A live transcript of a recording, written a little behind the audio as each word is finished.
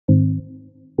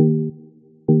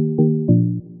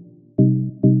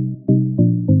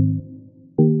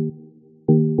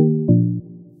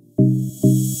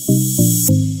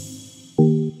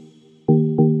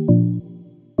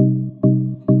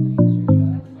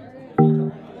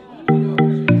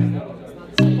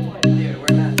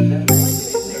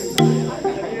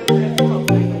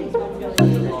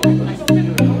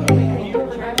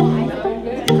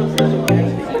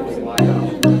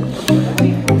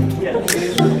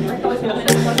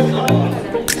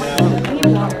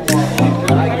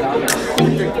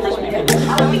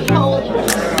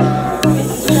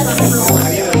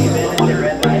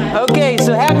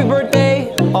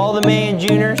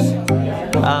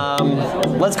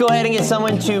go ahead and get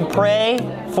someone to pray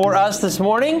for us this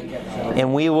morning,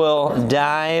 and we will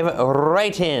dive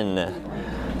right in.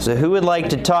 So who would like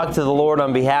to talk to the Lord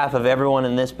on behalf of everyone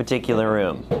in this particular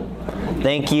room?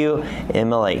 Thank you,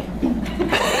 Emily.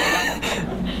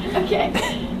 Okay.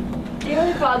 Dear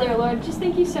Heavenly Father, Lord, just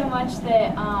thank you so much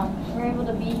that we're able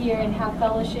to be here and have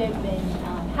fellowship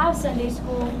and have Sunday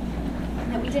school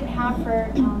that we didn't have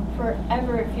for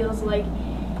forever, it feels like.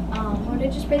 Lord, I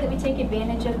just pray that we take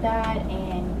advantage of that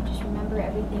and just remember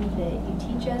everything that you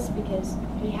teach us, because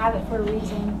we have it for a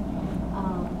reason.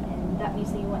 And that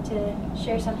means that you want to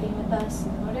share something with us.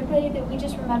 Lord, I pray that we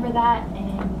just remember that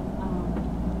and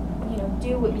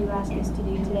do what you ask us to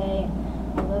do today.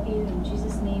 I love you. In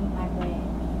Jesus' name I pray.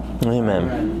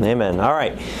 Amen. Amen. All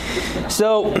right.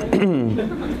 So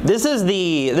this is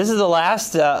the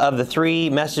last of the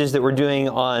three messages that we're doing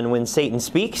on When Satan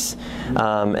Speaks,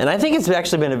 and I think it's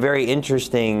actually been a very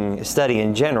interesting study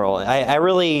in general. I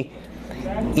really,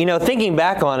 thinking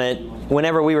back on it,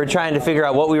 whenever we were trying to figure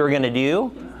out what we were going to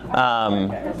do.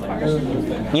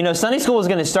 Sunday school was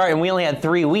going to start, and we only had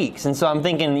 3 weeks, and so I'm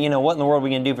thinking, what in the world are we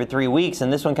going to do for 3 weeks?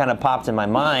 And this one kind of popped in my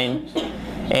mind.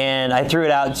 And I threw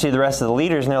it out to the rest of the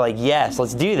leaders, and they're like, yes,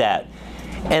 let's do that.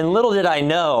 And little did I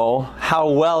know how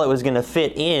well it was going to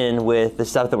fit in with the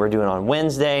stuff that we're doing on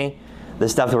Wednesday, the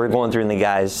stuff that we're going through in the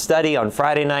guys' study on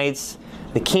Friday nights,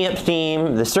 the camp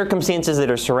theme, the circumstances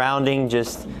that are surrounding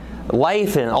just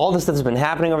life and all the stuff that's been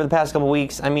happening over the past couple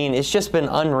weeks. I mean, it's just been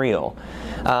unreal.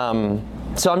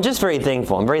 So I'm just very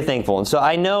thankful. I'm very thankful. And so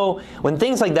I know when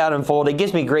things like that unfold, it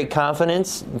gives me great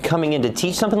confidence coming in to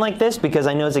teach something like this, because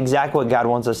I know it's exactly what God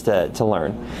wants us to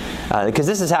learn. Because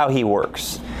this is how He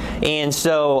works. And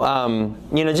so,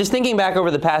 just thinking back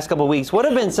over the past couple of weeks, what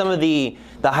have been some of the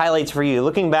highlights for you?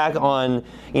 Looking back on,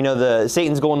 the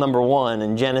Satan's goal number 1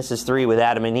 in Genesis 3 with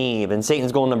Adam and Eve, and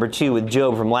Satan's goal number 2 with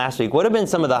Job from last week. What have been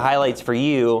some of the highlights for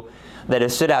you that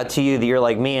have stood out to you that you're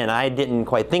like, man, I didn't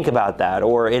quite think about that,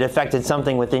 or it affected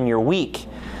something within your week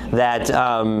that,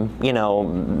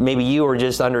 maybe you were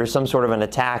just under some sort of an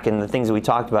attack and the things that we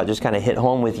talked about just kind of hit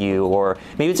home with you, or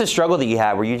maybe it's a struggle that you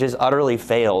have where you just utterly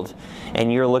failed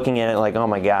and you're looking at it like, oh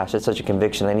my gosh, that's such a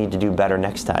conviction, I need to do better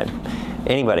next time.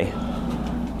 Anybody?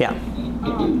 Yeah.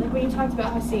 Like when you talked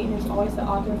about how Satan is always the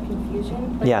author of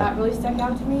confusion, that really stuck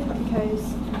out to me,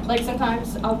 because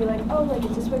sometimes I'll be like, oh,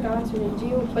 is this what God wants me to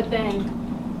do? But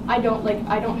then I don't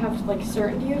have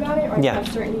certainty about it, or I don't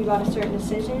have certainty about a certain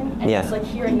decision. And it's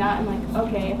hearing that, I'm like,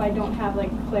 okay, if I don't have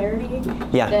clarity,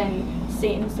 then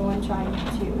Satan's the one trying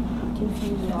to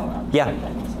confuse it all up. Yeah.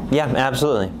 Yeah,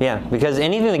 absolutely. Yeah, because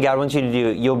anything that God wants you to do,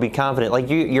 you'll be confident.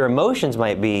 Your emotions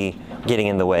might be getting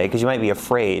in the way because you might be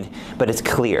afraid, but it's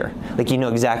clear. You know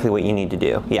exactly what you need to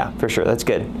do. Yeah, for sure. That's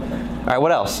good. All right,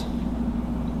 what else?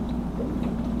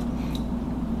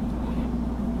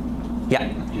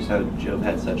 Yeah. Just how Job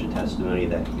had such a testimony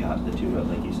that got the two,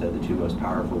 like you said, the two most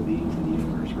powerful beings in the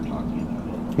universe were talking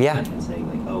about it. Yeah. And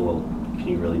saying oh, well, can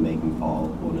you really make me fall?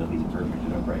 Well, no, he's a perfect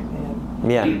and upright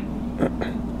man. Yeah.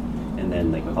 And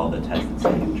then with all the tests that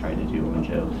Satan tried to do on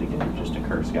Job to get him just to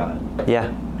curse God.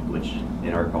 Yeah. Which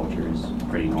in our culture is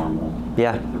pretty normal.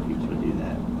 Yeah. For people to do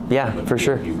that. Yeah, but for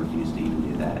sure. He refused to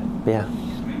even do that. Yeah.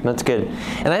 That's good.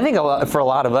 And I think for a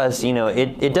lot of us,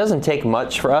 it doesn't take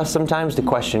much for us sometimes to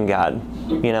question God,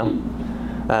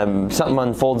 something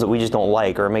unfolds that we just don't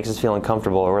like, or it makes us feel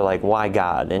uncomfortable, or we're like, why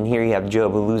God? And here you have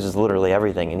Job who loses literally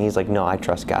everything, and he's like, no, I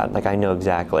trust God. I know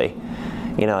exactly.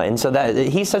 And so that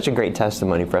he's such a great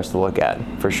testimony for us to look at,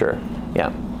 for sure.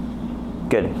 Yeah.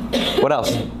 Good. What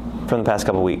else from the past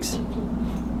couple weeks?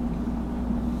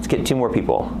 Let's get 2 more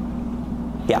people.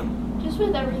 Yeah. Just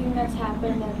with everything that's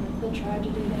happened and the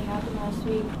tragedy that happened last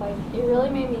week, it really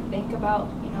made me think about,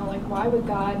 why would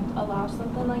God allow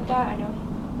something like that? I know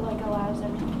He, allows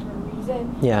everything for a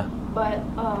reason. Yeah. But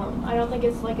I don't think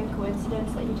it's a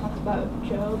coincidence that you talked about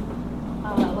Job.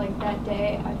 That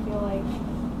day, I feel like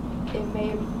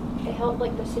it helped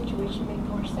the situation make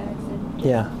more sense, and just,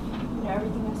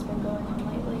 everything that's been going on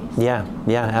lately. So.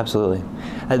 Yeah, absolutely.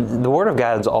 The Word of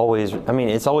God is always,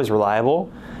 it's always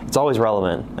reliable. It's always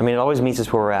relevant. It always meets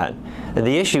us where we're at.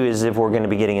 The issue is if we're going to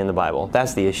be getting in the Bible.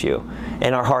 That's the issue.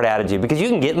 And our heart attitude. Because you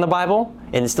can get in the Bible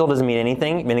and it still doesn't mean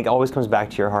anything. It always comes back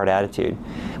to your heart attitude.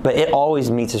 But it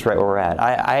always meets us right where we're at.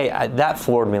 I that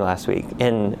floored me last week.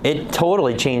 And it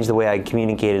totally changed the way I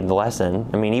communicated the lesson.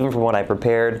 Even from what I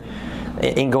prepared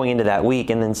in going into that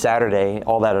week, and then Saturday,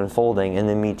 all that unfolding, and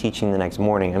then me teaching the next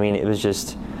morning. It was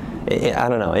just, I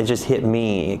don't know, it just hit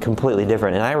me completely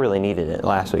different. And I really needed it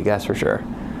last week, that's for sure.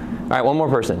 All right, one more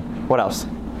person. What else?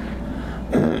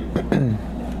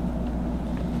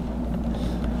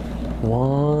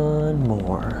 One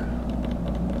more.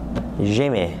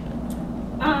 Jamie.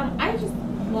 I just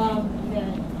love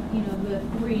that, the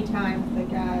 3 times that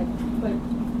God put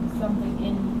something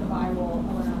in the Bible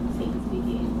around Satan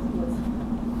speaking was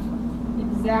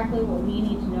exactly what we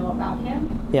need to know about him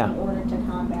in order to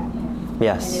combat him.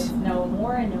 Yes. And it's no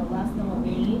more and no less than what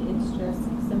we need. It's just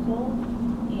simple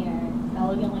and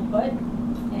elegantly put.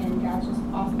 And God's just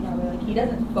awesome that way. Like, he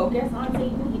doesn't focus on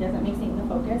Satan. He doesn't make Satan the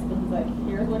focus, but he's like,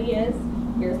 here's what he is.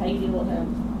 Here's how you deal with him.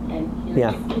 And here's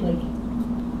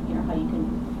how you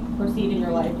can proceed in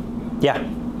your life. Yeah.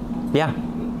 Yeah.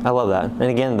 I love that. And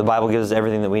again, the Bible gives us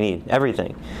everything that we need.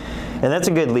 Everything. And that's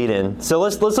a good lead-in. So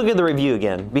let's look at the review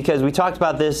again, because we talked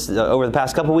about this over the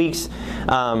past couple weeks.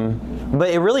 But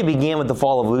it really began with the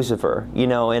fall of Lucifer,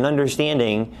 and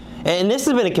understanding. And this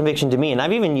has been a conviction to me, and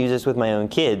I've even used this with my own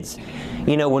kids.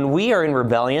 When we are in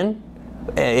rebellion,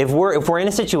 if we're in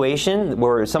a situation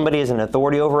where somebody is an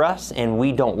authority over us and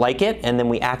we don't like it, and then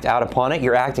we act out upon it,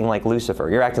 you're acting like Lucifer.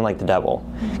 You're acting like the devil.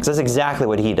 Because that's exactly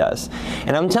what he does.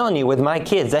 And I'm telling you, with my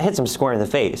kids, that hits them square in the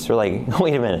face. They're like,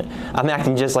 wait a minute, I'm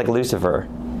acting just like Lucifer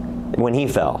when he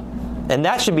fell. And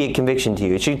that should be a conviction to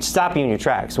you. It should stop you in your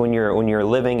tracks when you're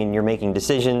living and you're making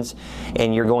decisions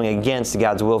and you're going against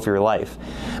God's will for your life.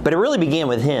 But it really began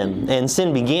with him, and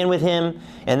sin began with him,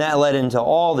 and that led into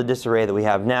all the disarray that we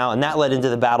have now, and that led into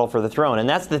the battle for the throne. And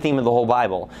that's the theme of the whole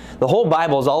Bible. The whole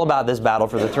Bible is all about this battle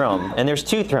for the throne. And there's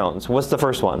 2 thrones. What's the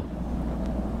first one?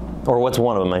 Or what's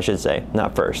one of them, I should say.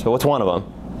 Not first, but what's one of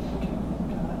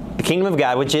them? The kingdom of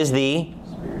God, which is the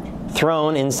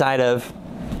throne inside of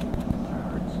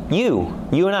you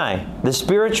and I, the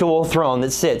spiritual throne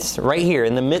that sits right here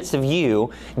in the midst of you.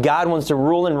 God wants to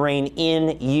rule and reign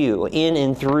in you, in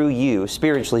and through you,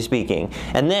 spiritually speaking.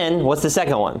 And then, what's the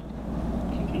second one?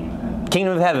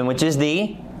 Kingdom of heaven, which is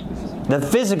the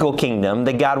physical kingdom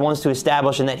that God wants to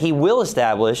establish and that he will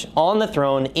establish on the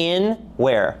throne in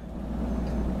where?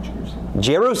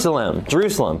 Jerusalem.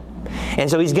 And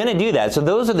so he's going to do that. So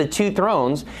those are the 2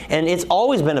 thrones, and it's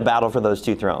always been a battle for those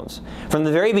 2 thrones. From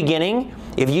the very beginning,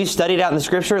 if you studied out in the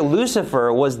scripture,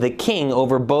 Lucifer was the king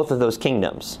over both of those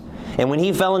kingdoms. And when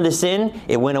he fell into sin,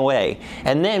 it went away.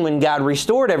 And then when God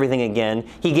restored everything again,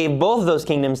 he gave both of those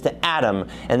kingdoms to Adam.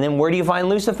 And then where do you find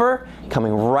Lucifer?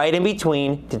 Coming right in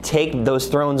between to take those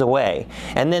thrones away.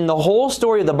 And then the whole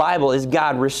story of the Bible is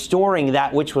God restoring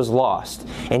that which was lost.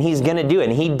 And he's going to do it.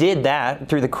 And he did that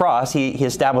through the cross. He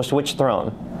established which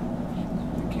throne?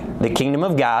 The kingdom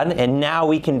of God, and now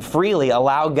we can freely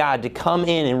allow God to come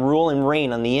in and rule and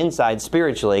reign on the inside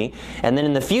spiritually. And then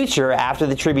in the future, after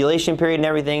the tribulation period and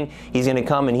everything, he's going to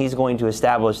come and he's going to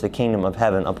establish the kingdom of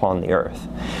heaven upon the earth.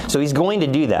 So he's going to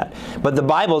do that. But the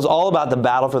Bible is all about the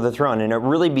battle for the throne, and it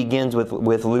really begins with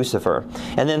Lucifer.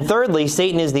 And then thirdly,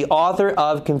 Satan is the author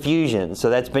of confusion.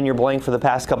 So that's been your blank for the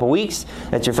past couple weeks.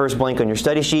 That's your first blank on your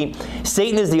study sheet.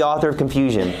 Satan is the author of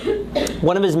confusion.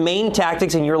 One of his main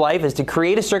tactics in your life is to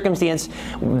create a circumstance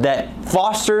that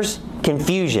fosters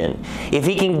confusion. If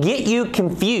he can get you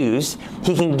confused,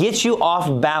 he can get you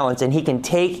off balance, and he can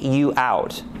take you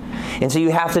out. And so you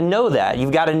have to know that.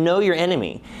 You've got to know your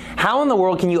enemy. How in the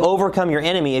world can you overcome your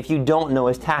enemy if you don't know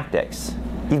his tactics?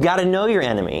 You've got to know your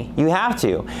enemy. You have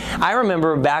to. I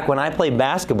remember back when I played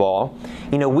basketball,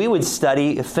 we would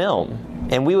study film.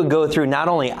 And we would go through not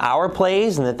only our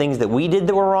plays and the things that we did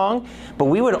that were wrong, but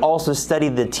we would also study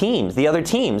the other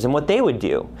teams, and what they would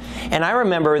do. And I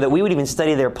remember that we would even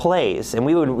study their plays, and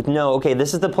we would know, okay,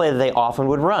 this is the play that they often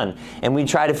would run. And we'd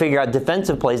try to figure out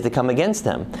defensive plays to come against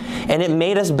them. And it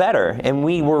made us better, and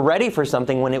we were ready for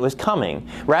something when it was coming,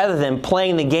 rather than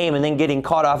playing the game and then getting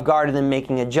caught off guard and then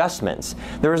making adjustments.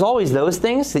 There was always those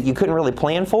things that you couldn't really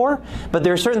plan for, but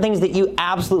there are certain things that you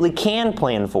absolutely can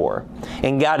plan for.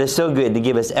 And God is so good to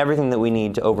give us everything that we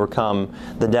need to overcome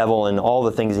the devil and all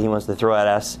the things that he wants to throw at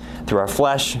us through our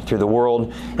flesh, through the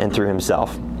world, and through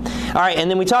himself. All right, and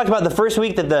then we talked about the first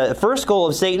week that the first goal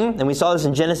of Satan, and we saw this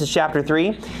in Genesis chapter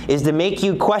 3, is to make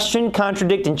you question,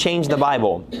 contradict, and change the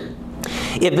Bible.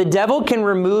 If the devil can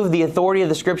remove the authority of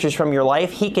the scriptures from your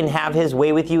life, he can have his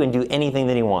way with you and do anything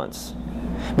that he wants.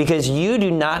 Because you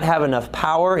do not have enough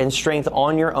power and strength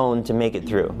on your own to make it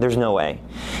through. There's no way.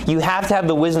 You have to have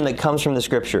the wisdom that comes from the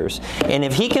scriptures. And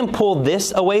if he can pull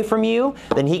this away from you,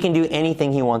 then he can do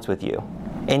anything he wants with you.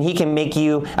 And he can make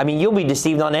you, you'll be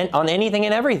deceived on anything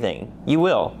and everything. You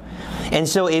will. And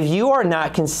so if you are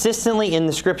not consistently in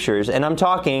the scriptures, and I'm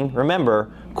talking,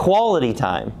 remember, quality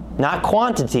time, not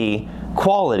quantity,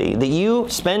 quality, that you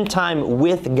spend time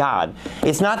with God.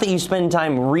 It's not that you spend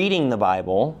time reading the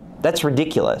Bible. That's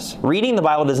ridiculous. Reading the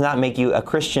Bible does not make you a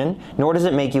Christian, nor does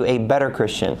it make you a better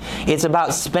Christian. It's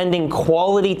about spending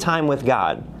quality time with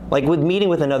God. like with meeting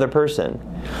with another person.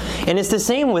 And it's the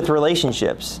same with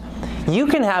relationships. You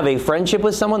can have a friendship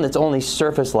with someone that's only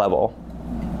surface level.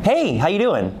 Hey, how you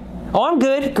doing? Oh, I'm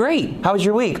good. Great. How was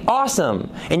your week?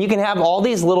 Awesome. And you can have all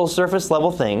these little surface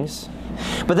level things.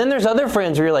 But then there's other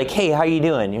friends where you're like, hey, how you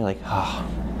doing? You're like, oh,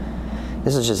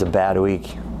 this is just a bad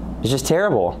week. It's just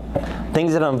terrible.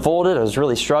 Things that unfolded, I was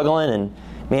really struggling, and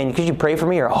man, could you pray for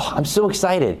me? Or, oh, I'm so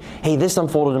excited. Hey, this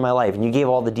unfolded in my life, and you gave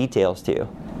all the details too.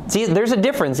 See, there's a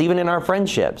difference even in our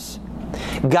friendships.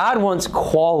 God wants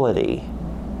quality.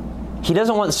 He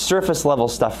doesn't want surface level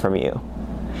stuff from you.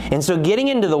 And so getting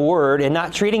into the Word and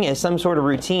not treating it as some sort of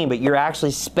routine, but you're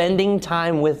actually spending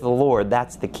time with the Lord,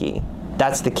 that's the key.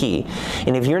 That's the key.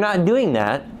 And if you're not doing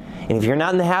that, and if you're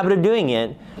not in the habit of doing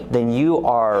it, then you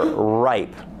are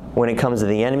ripe when it comes to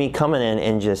the enemy coming in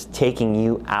and just taking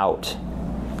you out.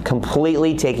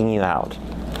 Completely taking you out.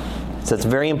 So it's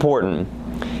very important.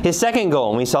 His second goal,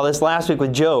 and we saw this last week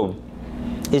with Job,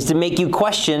 is to make you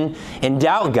question and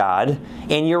doubt God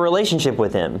and your relationship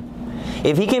with Him.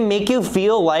 If He can make you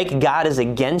feel like God is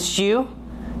against you,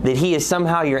 that He is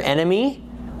somehow your enemy,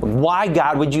 why,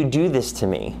 God, would you do this to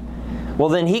me? Well,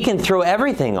 then He can throw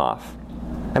everything off.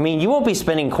 I mean, you won't be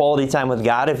spending quality time with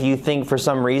God if you think for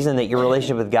some reason that your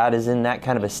relationship with God is in that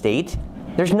kind of a state.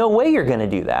 There's no way you're going to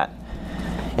do that.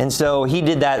 And so He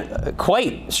did that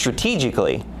quite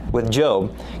strategically with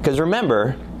Job. Because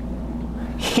remember,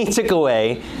 He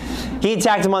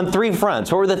attacked him on 3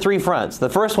 fronts. What were the 3 fronts? The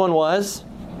first one was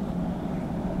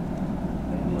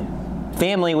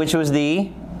family, which was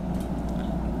he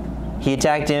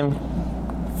attacked him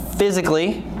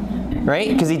physically, right?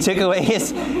 Because he took away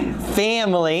his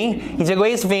family. He took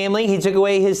away his family. He took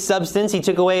away his substance. He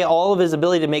took away all of his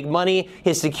ability to make money,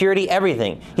 his security,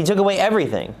 everything. He took away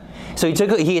everything. So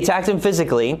he attacked him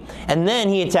physically, and then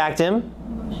he attacked him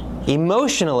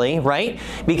emotionally, right?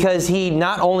 Because he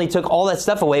not only took all that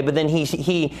stuff away, but then he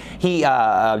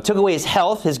took away his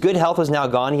health. His good health was now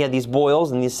gone. He had these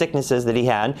boils and these sicknesses that he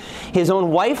had. His own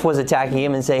wife was attacking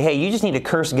him and say, hey, you just need to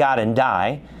curse God and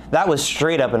die. That was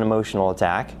straight up an emotional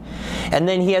attack. And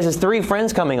then he has his 3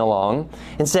 friends coming along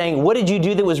and saying, what did you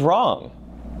do that was wrong?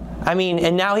 I mean,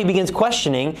 and now he begins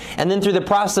questioning, and then through the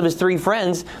process of his 3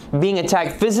 friends being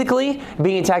attacked physically,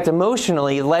 being attacked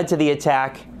emotionally, led to the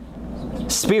attack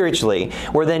spiritually,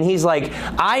 where then he's like,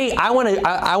 I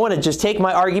want to just take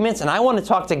my arguments and I want to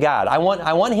talk to God. I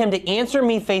want Him to answer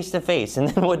me face to face. And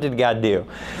then what did God do?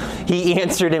 He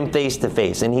answered him face to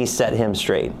face, and He set him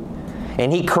straight.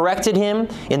 And He corrected him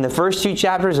in the first 2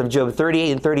 chapters of Job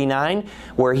 38 and 39,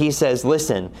 where He says,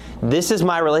 listen, this is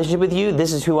my relationship with you.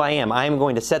 This is who I am. I am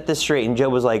going to set this straight. And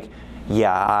Job was like,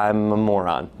 yeah, I'm a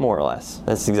moron, more or less.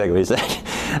 That's exactly what he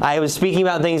said. I was speaking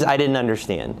about things I didn't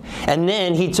understand. And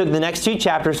then he took the next 2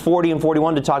 chapters, 40 and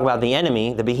 41, to talk about the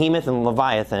enemy, the behemoth and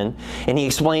Leviathan, and he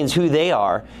explains who they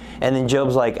are. And then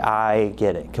Job's like, I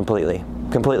get it completely.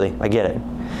 Completely, I get it.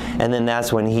 And then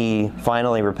that's when he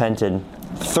finally repented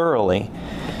thoroughly,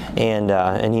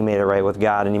 and he made it right with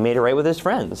God, and he made it right with his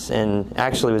friends, and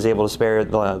actually was able to spare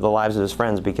the lives of his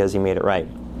friends because he made it right.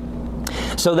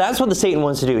 So that's what Satan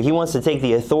wants to do. He wants to take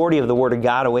the authority of the Word of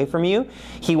God away from you.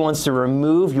 He wants to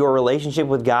remove your relationship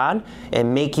with God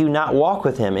and make you not walk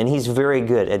with Him. And he's very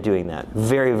good at doing that.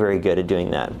 Very, very good at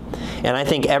doing that. And I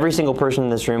think every single person in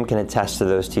this room can attest to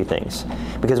those 2 things.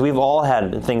 Because we've all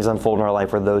had things unfold in our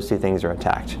life where those 2 things are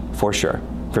attacked. For sure.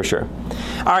 For sure.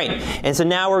 All right. And so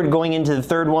now we're going into the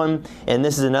 3rd one. And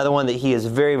this is another one that he is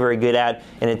very, very good at.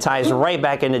 And it ties right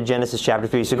back into Genesis chapter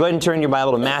 3. So go ahead and turn your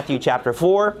Bible to Matthew chapter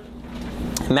 4.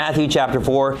 Matthew chapter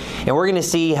 4, and we're going to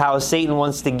see how Satan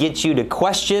wants to get you to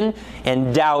question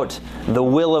and doubt the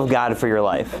will of God for your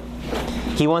life.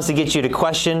 He wants to get you to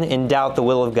question and doubt the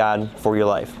will of God for your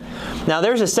life. Now,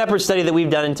 there's a separate study that we've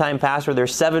done in time past where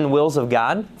there's 7 wills of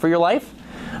God for your life.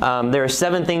 There are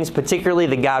 7 things particularly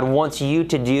that God wants you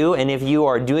to do, and if you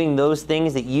are doing those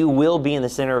things, that you will be in the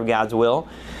center of God's will.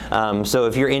 So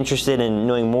if you're interested in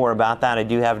knowing more about that, I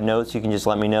do have notes. You can just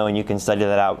let me know and you can study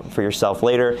that out for yourself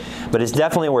later. But it's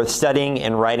definitely worth studying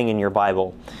and writing in your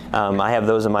Bible. I have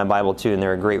those in my Bible too, and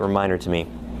they're a great reminder to me.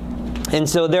 And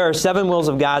so there are 7 wills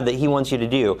of God that He wants you to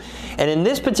do. And in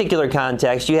this particular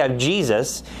context, you have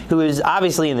Jesus, who is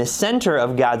obviously in the center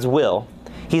of God's will.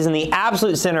 He's in the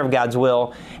absolute center of God's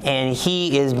will, and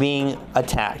He is being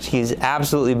attacked. He's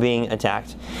absolutely being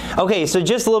attacked. Okay, so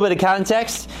just a little bit of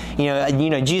context. You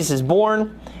know, Jesus is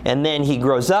born, and then He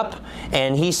grows up,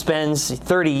 and He spends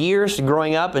 30 years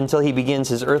growing up until He begins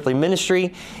His earthly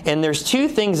ministry. And there's 2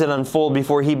 things that unfold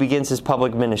before He begins His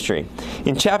public ministry.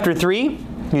 In chapter 3,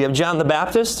 you have John the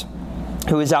Baptist.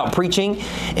 who is out preaching,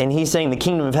 and he's saying the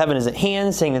kingdom of heaven is at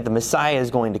hand, saying that the Messiah is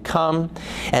going to come.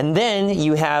 And then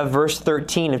you have verse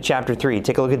 13 of chapter 3.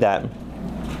 Take a look at that.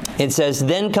 It says,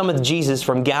 "Then cometh Jesus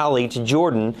from Galilee to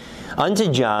Jordan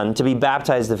unto John to be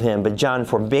baptized of him. But John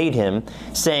forbade him,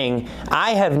 saying,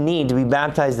 I have need to be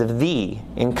baptized of thee,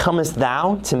 and comest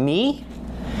thou to me?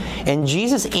 And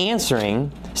Jesus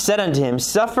answering said unto him,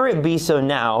 Suffer it be so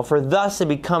now, for thus it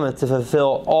becometh to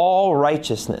fulfill all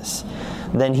righteousness.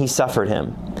 Then he suffered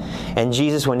him. And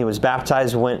Jesus, when he was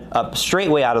baptized, went up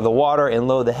straightway out of the water, and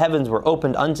lo, the heavens were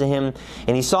opened unto him,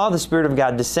 and he saw the Spirit of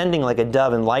God descending like a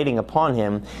dove and lighting upon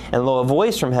him. And lo, a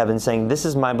voice from heaven saying, This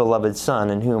is my beloved Son,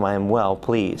 in whom I am well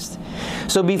pleased."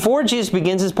 So before Jesus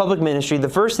begins his public ministry, the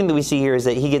first thing that we see here is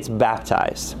that he gets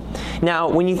baptized. Now,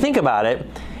 when you think about it,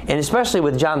 and especially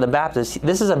with John the Baptist,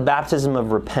 this is a baptism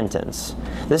of repentance.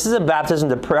 This is a baptism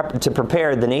to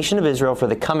prepare the nation of Israel for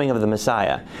the coming of the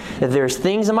Messiah. That there's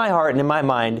things in my heart and in my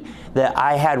mind that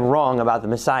I had wrong about the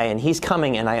Messiah, and he's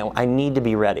coming, and I need to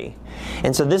be ready.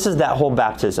 And so this is that whole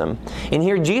baptism. And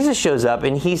here Jesus shows up,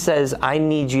 and he says, I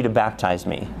need you to baptize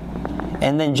me.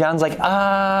 And then John's like,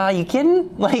 you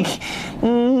kidding? Like,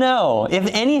 no. If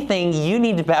anything, you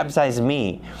need to baptize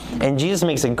me. And Jesus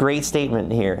makes a great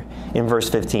statement here in verse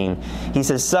 15. He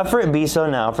says, Suffer it be so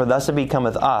now, for thus it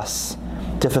becometh us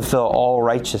to fulfill all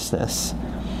righteousness.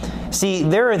 See,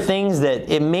 there are things that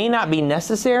it may not be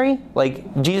necessary.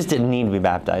 Like, Jesus didn't need to be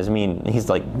baptized. I mean, he's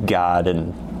like God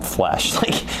in flesh.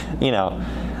 Like,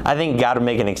 I think God would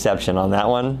make an exception on that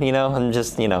one, I'm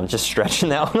just stretching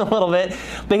that one a little bit.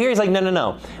 But here he's like,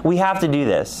 no. We have to do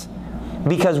this.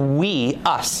 Because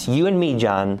you and me,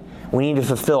 John, we need to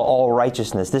fulfill all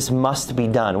righteousness. This must be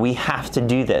done. We have to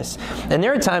do this. And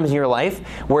there are times in your life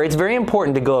where it's very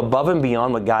important to go above and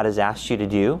beyond what God has asked you to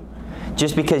do,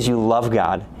 just because you love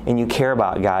God and you care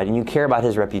about God and you care about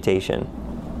His reputation.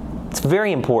 It's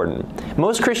very important.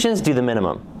 Most Christians do the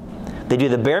minimum. They do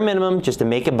the bare minimum just to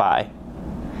make it by.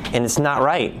 And it's not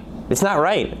right. It's not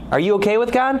right. Are you okay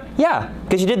with God? Yeah,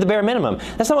 because you did the bare minimum.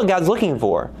 That's not what God's looking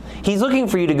for. He's looking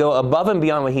for you to go above and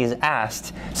beyond what He's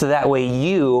asked, so that way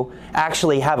you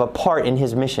actually have a part in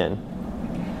His mission.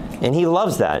 And He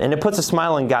loves that. And it puts a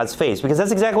smile on God's face, because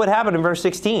that's exactly what happened in verse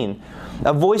 16.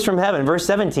 A voice from heaven, verse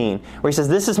 17, where He says,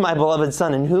 This is my beloved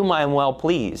Son, in whom I am well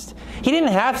pleased. He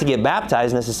didn't have to get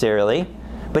baptized necessarily,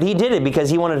 but He did it because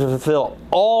He wanted to fulfill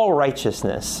all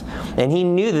righteousness. And He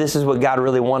knew this is what God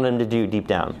really wanted Him to do deep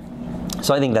down.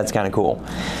 So I think that's kind of cool.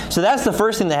 So that's the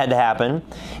first thing that had to happen.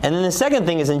 And then the second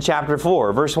thing is in chapter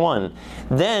 4, verse 1.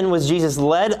 Then was Jesus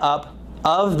led up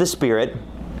of the Spirit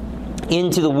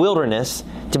into the wilderness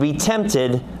to be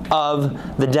tempted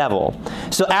of the devil.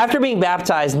 So after being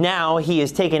baptized, now He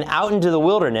is taken out into the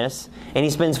wilderness, and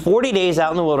He spends 40 days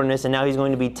out in the wilderness, and now He's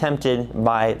going to be tempted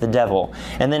by the devil.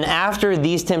 And then after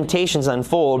these temptations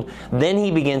unfold, then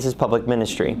He begins His public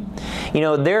ministry.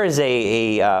 There is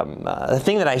a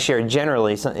thing that I share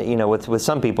generally, with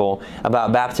some people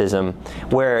about baptism,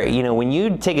 where, when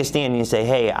you take a stand and you say,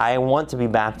 hey, I want to be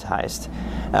baptized,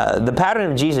 the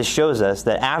pattern of Jesus shows us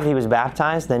that after He was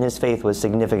baptized, then His faith was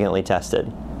significantly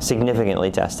tested.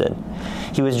 Significantly tested.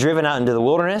 He was driven out into the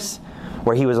wilderness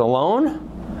where He was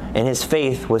alone, and His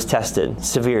faith was tested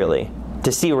severely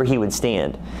to see where He would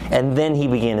stand. And then He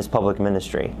began His public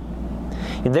ministry.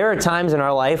 There are times in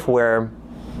our life where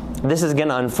this is going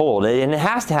to unfold, and it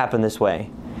has to happen this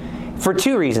way for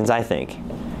two reasons, I think.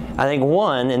 I think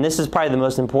one, and this is probably the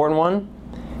most important one,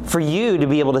 for you to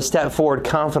be able to step forward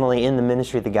confidently in the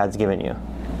ministry that God's given you.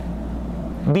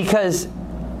 Because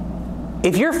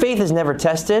if your faith is never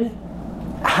tested,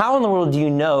 how in the world do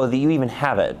you know that you even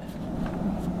have it?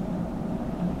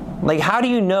 Like, how do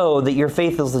you know that your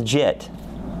faith is legit?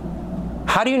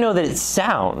 How do you know that it's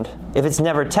sound if it's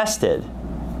never tested?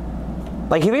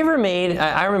 Like, have you ever made,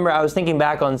 I remember I was thinking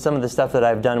back on some of the stuff that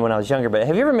I've done when I was younger, but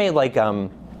have you ever made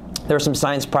there were some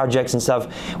science projects and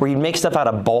stuff where you'd make stuff out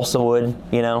of balsa wood,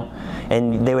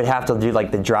 and they would have to do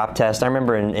the drop test. I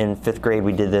remember in 5th grade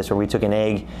we did this, where we took an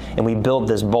egg and we built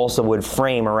this balsa wood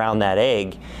frame around that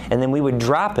egg, and then we would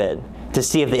drop it to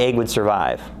see if the egg would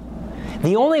survive.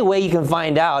 The only way you can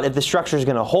find out if the structure is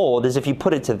going to hold is if you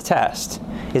put it to the test,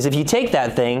 is if you take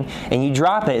that thing and you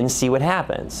drop it and see what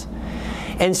happens.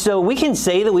 And so we can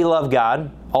say that we love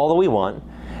God all that we want.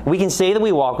 We can say that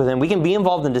we walk with Him. We can be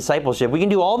involved in discipleship. We can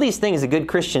do all these things that good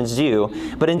Christians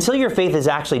do. But until your faith is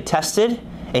actually tested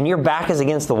and your back is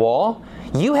against the wall,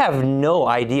 you have no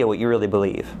idea what you really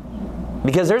believe.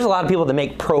 Because there's a lot of people that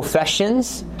make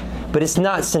professions, but it's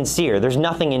not sincere. There's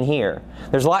nothing in here.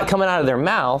 There's a lot coming out of their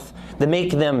mouth that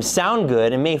make them sound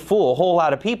good and may fool a whole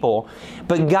lot of people.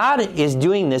 But God is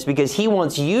doing this because He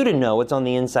wants you to know what's on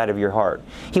the inside of your heart.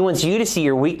 He wants you to see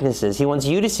your weaknesses. He wants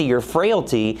you to see your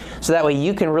frailty, so that way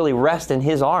you can really rest in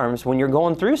His arms when you're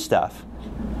going through stuff.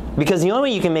 Because the only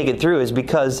way you can make it through is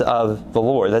because of the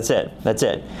Lord. That's it. That's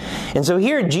it. And so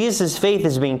here, Jesus' faith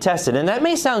is being tested. And that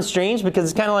may sound strange because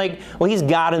it's kind of like, well, He's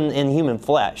God in human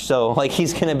flesh. So, like,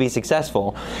 He's going to be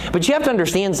successful. But you have to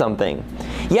understand something.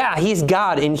 Yeah, He's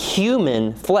God in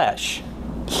human flesh.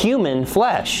 Human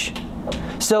flesh.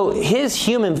 So His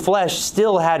human flesh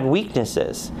still had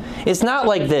weaknesses. It's not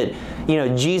like that,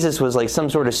 Jesus was like some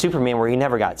sort of Superman where He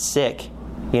never got sick.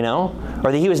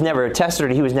 Or that He was never tested,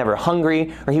 or He was never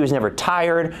hungry, or He was never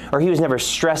tired, or He was never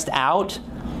stressed out,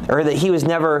 or that He was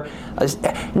never...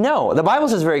 No, the Bible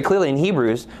says very clearly in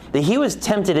Hebrews that He was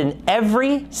tempted in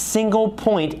every single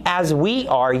point as we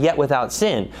are, yet without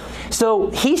sin. So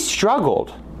He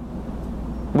struggled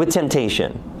with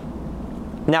temptation.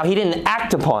 Now, He didn't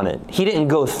act upon it. He didn't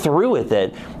go through with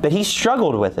it, but He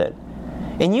struggled with it.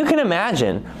 And you can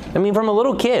imagine, from a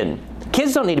little kid,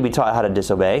 kids don't need to be taught how to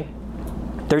disobey.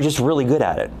 They're just really good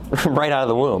at it right out of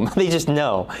the womb. They just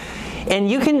know. And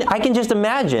I can just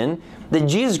imagine that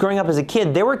Jesus growing up as a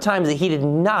kid, there were times that He did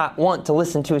not want to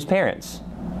listen to His parents.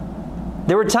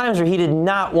 There were times where He did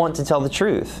not want to tell the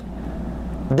truth.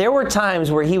 There were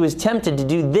times where He was tempted to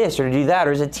do this or to do that,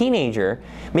 or as a teenager,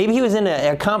 maybe He was in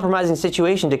a compromising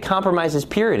situation to compromise His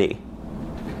purity.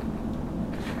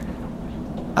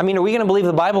 Are we going to believe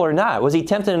the Bible or not? Was He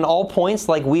tempted in all points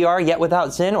like we are, yet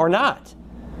without sin, or not?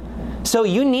 So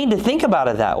you need to think about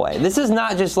it that way. This is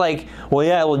not just like,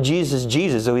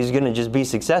 Jesus, so He's going to just be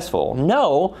successful.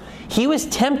 No, He was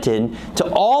tempted to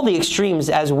all the extremes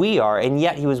as we are, and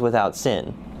yet He was without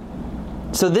sin.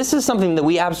 So this is something that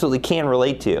we absolutely can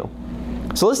relate to.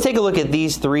 So let's take a look at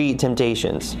these 3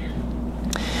 temptations.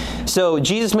 So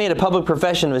Jesus made a public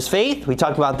profession of His faith. We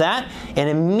talked about that. And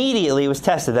immediately it was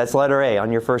tested. That's letter A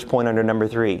on your first point under number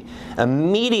 3.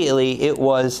 Immediately it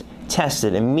was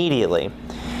tested. Immediately.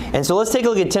 And so let's take a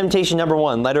look at temptation number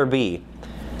 1, letter B.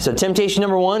 So temptation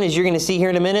number 1, as you're going to see here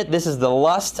in a minute, this is the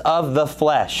lust of the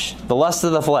flesh. The lust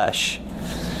of the flesh.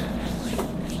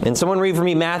 And someone read for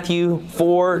me Matthew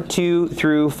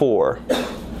 4:2-4.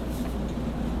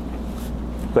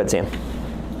 Go ahead, Sam.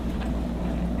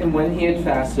 And when He had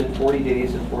fasted 40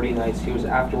 days and 40 nights, He was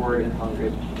afterward and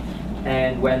hungry.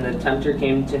 And when the tempter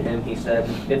came to Him, He said,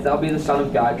 If thou be the Son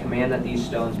of God, command that these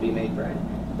stones be made bread.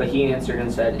 But He answered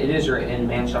and said, It is written,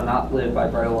 Man shall not live by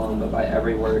bread alone, but by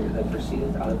every word that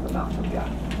proceedeth out of the mouth of God.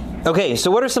 Okay,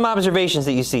 so what are some observations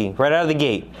that you see right out of the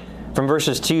gate from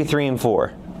verses 2, 3, and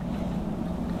 4?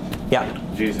 Yeah.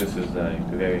 Jesus is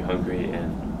very hungry,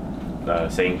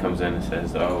 and Satan comes in and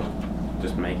says,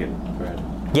 just make it bread.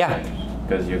 Yeah.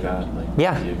 Because you're God.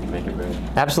 Yeah. You can make it bread.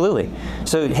 Absolutely.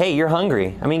 So, hey, you're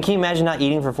hungry. Can you imagine not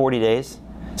eating for 40 days?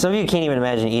 Some of you can't even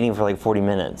imagine eating for 40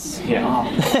 minutes. Yeah.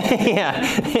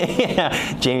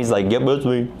 Yeah. Jamie's like, yep, that's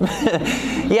me.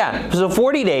 Yeah. So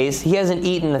 40 days, He hasn't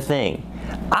eaten a thing.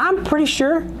 I'm pretty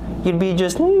sure you'd be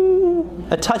just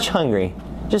a touch hungry.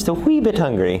 Just a wee bit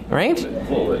hungry, right?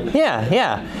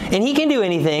 Yeah. And He can do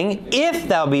anything if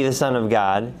thou be the Son of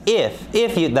God. If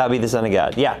thou be the Son of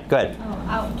God. Yeah, go ahead.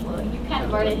 Well, you kind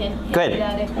of already hinted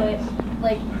at it,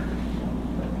 but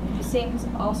Satan's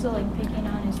also picking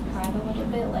on His pride a little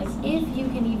bit. If you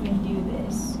can even do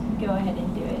this, go ahead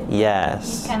and do it.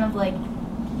 Yes. He's kind of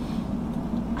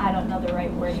I don't know the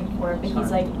right wording for it, but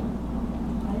He's like,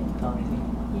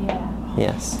 yeah.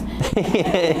 Yes.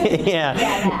 Yeah,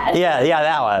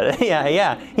 that one.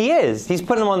 Yeah. He is. He's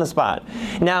putting them on the spot.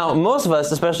 Now, most of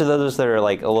us, especially those of us that are a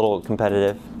little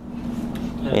competitive,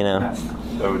 I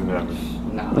would never.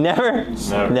 No.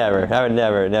 Never. I would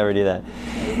never do that.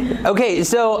 Okay,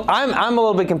 so I'm a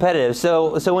little bit competitive.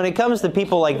 So when it comes to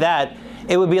people like that,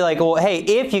 it would be like, well, hey,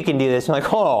 if you can do this, I'm like,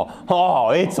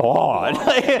 it's on.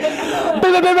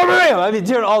 I'd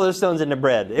turn all those stones into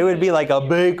bread. It would be like a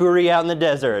bakery out in the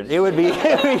desert. It would be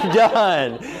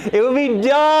done. It would be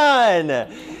done.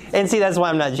 And see, that's why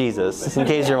I'm not Jesus, in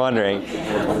case you're wondering.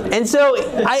 And so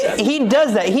He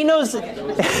does that. He knows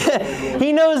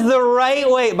He knows the right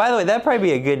way. By the way, that'd probably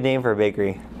be a good name for a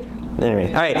bakery. Anyway,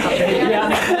 all right.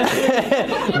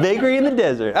 Bakery in the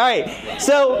desert. All right.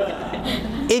 So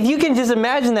if you can just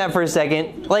imagine that for a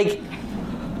second,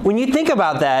 when you think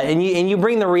about that and you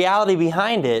bring the reality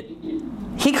behind it,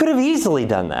 He could have easily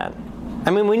done that.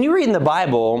 When you read in the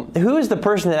Bible, who is the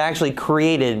person that actually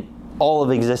created all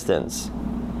of existence?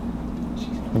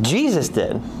 Jesus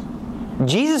did.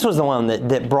 Jesus was the one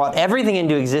that brought everything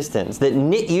into existence, that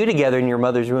knit you together in your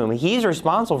mother's womb. He's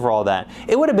responsible for all that.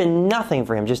 It would have been nothing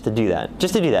for him just to do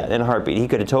that in a heartbeat. He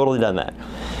could have totally done that.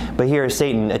 But here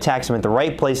Satan attacks him at the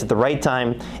right place at the right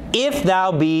time. If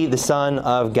thou be the Son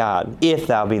of God. If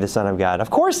thou be the Son of God.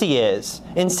 Of course he is.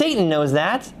 And Satan knows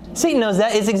that. Satan knows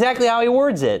that. It's exactly how he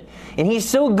words it. And he's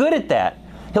so good at that.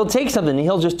 He'll take something and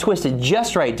he'll just twist it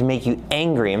just right to make you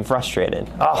angry and frustrated.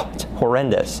 Oh, it's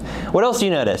horrendous. What else do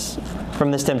you notice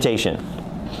from this temptation?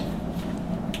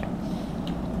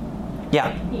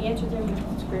 Yeah? He answered him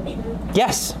with Scripture.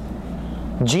 Yes.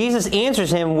 Jesus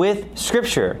answers him with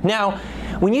Scripture. Now,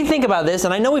 when you think about this,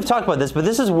 and I know we've talked about this, but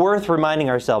this is worth reminding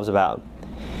ourselves about.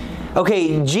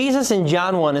 Okay, Jesus in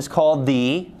John 1 is called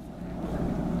the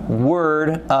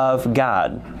Word of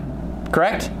God.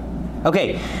 Correct?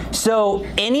 Okay, so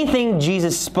anything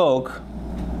Jesus spoke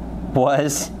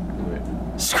was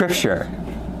Scripture.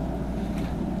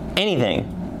 Anything.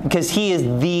 Because he is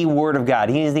the Word of God.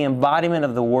 He is the embodiment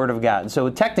of the Word of God.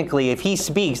 So technically, if he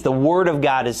speaks, the Word of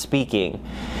God is speaking.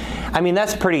 I mean,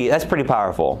 that's pretty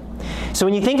powerful. So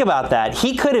when you think about that,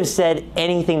 he could have said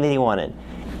anything that he wanted.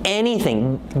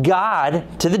 Anything. God,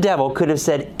 to the devil, could have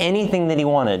said anything that he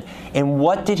wanted. And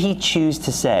what did he choose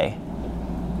to say?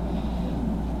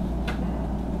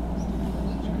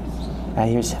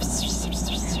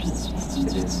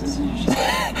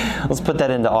 Let's put that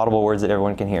into audible words that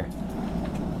everyone can hear.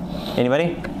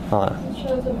 Anybody? Hold on. It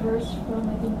shows a verse from,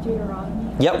 I think,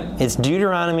 Deuteronomy. Yep, it's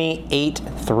Deuteronomy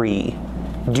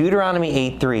 8:3. Deuteronomy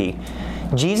 8:3.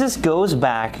 Jesus goes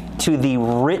back to the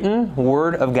written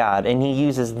Word of God, and he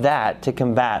uses that to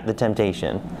combat the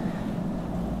temptation.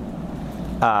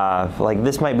 Like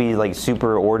this might be like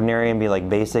super ordinary and be like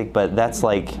basic, but that's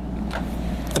like,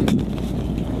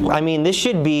 I mean, this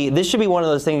should be one of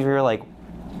those things where you're like,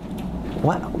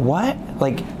 what?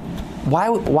 Like,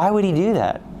 why would he do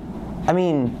that? I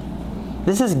mean,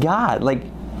 this is God. Like,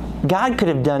 God could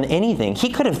have done anything. He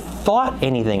could have thought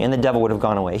anything, and the devil would have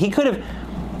gone away. He could have.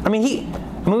 We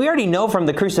already know from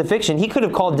the crucifixion, he could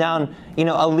have called down,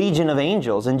 a legion of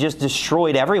angels and just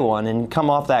destroyed everyone and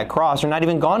come off that cross, or not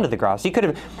even gone to the cross. He could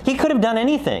have done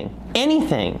anything,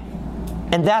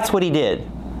 and that's what he did.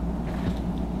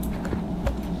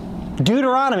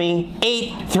 Deuteronomy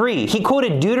 8:3. He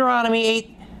quoted Deuteronomy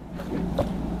 8.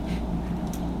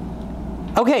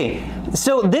 Okay,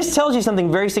 so this tells you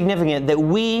something very significant that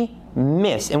we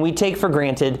miss and we take for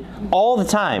granted all the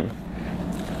time.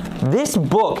 This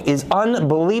book is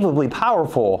unbelievably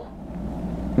powerful.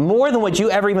 More than what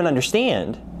you ever even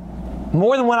understand.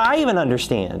 More than what I even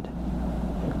understand.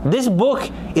 This book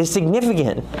is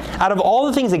significant. Out of all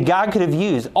the things that God could have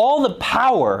used, all the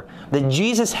power that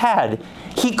Jesus had,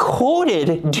 he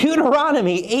quoted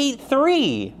Deuteronomy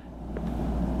 8:3.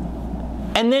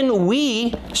 And then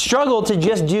we struggle to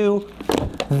just do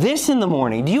this in the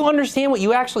morning. Do you understand what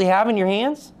you actually have in your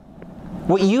hands?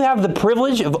 What you have the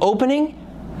privilege of opening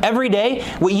every day?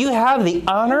 What you have the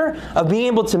honor of being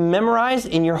able to memorize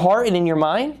in your heart and in your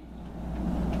mind?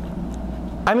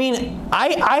 I mean,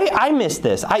 I miss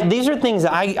this. These are things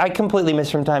that I completely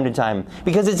miss from time to time,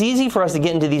 because it's easy for us to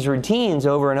get into these routines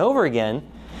over and over again,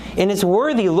 and it's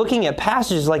worthy looking at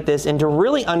passages like this and to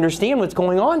really understand what's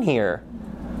going on here.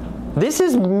 This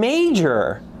is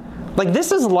major. Like,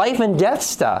 this is life and death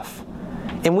stuff,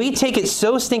 and we take it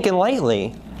so stinking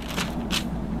lightly.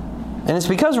 And it's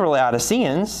because we're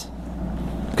Laodiceans,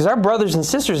 because our brothers and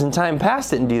sisters in time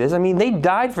past didn't do this. I mean, they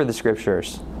died for the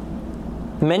Scriptures.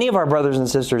 Many of our brothers and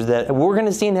sisters that we're going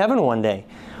to see in heaven one day,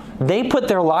 they put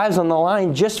their lives on the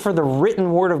line just for the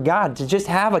written Word of God, to just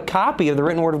have a copy of the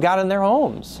written Word of God in their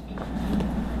homes.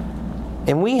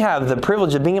 And we have the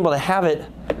privilege of being able to have it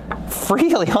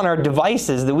freely on our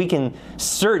devices, that we can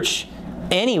search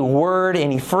any word,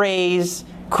 any phrase,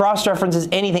 cross-references,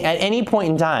 anything, at any point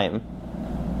in time.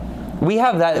 We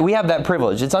have that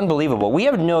privilege. It's unbelievable. We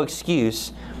have no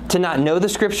excuse to not know the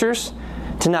Scriptures,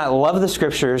 to not love the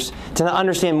Scriptures, to not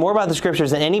understand more about the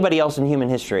Scriptures than anybody else in human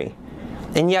history.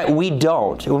 And yet we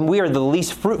don't. We are the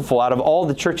least fruitful out of all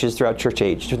the churches throughout church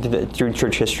age, through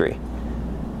church history.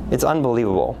 It's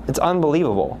unbelievable. It's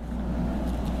unbelievable.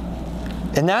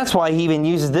 And that's why he even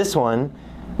uses this one.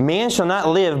 Man shall not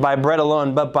live by bread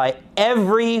alone, but by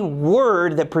every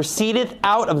word that proceedeth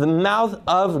out of the mouth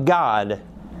of God.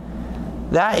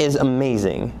 That is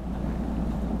amazing.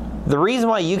 The reason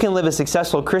why you can live a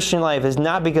successful Christian life is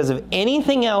not because of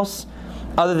anything else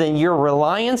other than your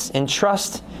reliance and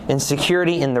trust and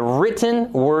security in the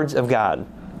written words of God.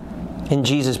 And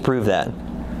Jesus proved that.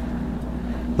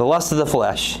 The lust of the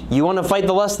flesh. You want to fight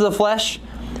the lust of the flesh?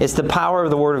 It's the power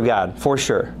of the Word of God, for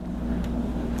sure.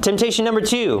 Temptation number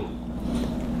 2.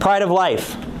 Pride of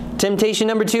life. Temptation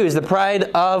number 2 is the pride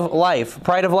of life.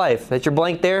 Pride of life. That's your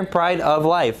blank there. Pride of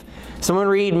life. Someone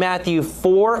read Matthew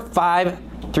 4, 5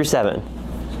 through 7.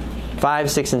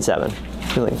 5, 6, and 7.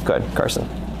 Go ahead, Carson.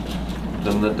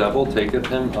 Then the devil taketh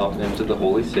him up into the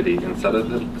holy city, and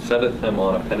setteth him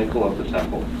on a pinnacle of the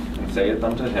temple, and saith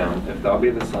unto him, If thou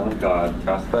be the Son of God,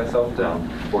 cast thyself down,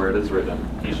 for it is written,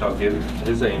 He shall give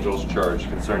his angels charge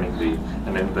concerning thee,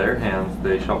 and in their hands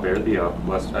they shall bear thee up,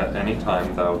 lest at any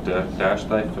time thou dash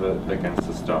thy foot against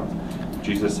a stone.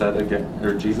 Jesus said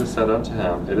unto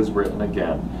him, It is written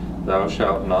again, Thou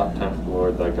shalt not tempt the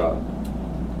Lord thy God.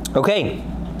 Okay,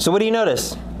 so what do you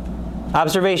notice?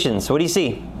 Observations. What do you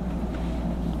see?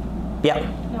 Yeah.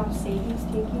 No, Satan's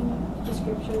taking the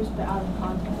scriptures but out of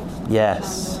context.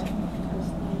 Yes.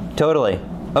 Totally.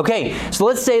 Okay, so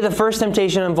let's say the first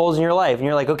temptation unfolds in your life, and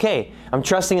you're like, okay, I'm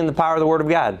trusting in the power of the Word of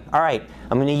God. All right,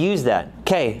 I'm going to use that.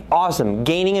 Okay, awesome.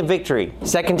 Gaining a victory.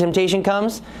 Second temptation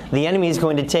comes, the enemy is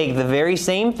going to take the very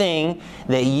same thing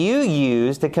that you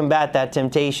use to combat that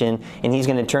temptation, and he's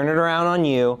going to turn it around on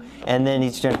you, and then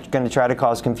he's going to try to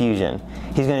cause confusion.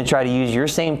 He's going to try to use your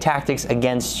same tactics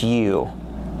against you,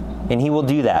 and he will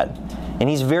do that. And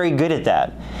he's very good at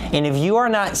that. And if you are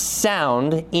not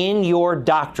sound in your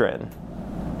doctrine,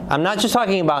 I'm not just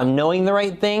talking about knowing the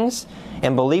right things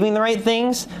and believing the right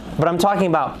things, but I'm talking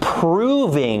about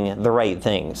proving the right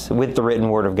things with the written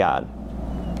Word of God.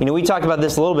 You know, we talked about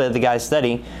this a little bit at the guys'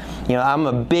 study. You know, I'm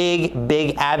a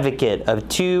big advocate of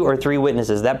 2 or 3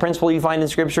 witnesses. That principle you find in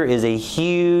Scripture is a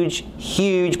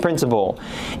huge principle.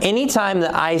 Anytime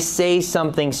that I say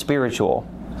something spiritual,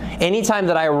 anytime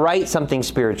that I write something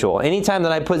spiritual, anytime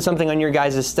that I put something on your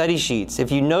guys' study sheets, if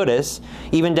you notice,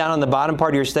 even down on the bottom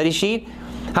part of your study sheet,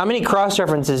 how many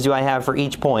cross-references do I have for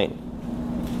each point?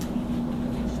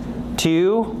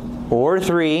 2 or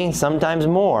 3, sometimes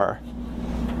more.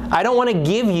 I don't want to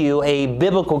give you a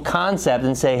biblical concept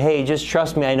and say, hey, just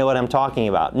trust me, I know what I'm talking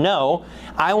about. No,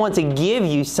 I want to give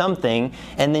you something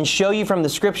and then show you from the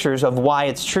Scriptures of why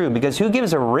it's true. Because who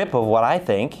gives a rip of what I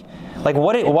think? Like,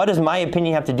 what does my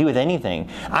opinion have to do with anything?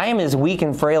 I am as weak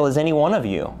and frail as any one of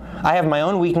you. I have my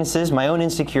own weaknesses, my own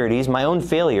insecurities, my own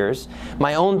failures,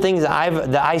 my own things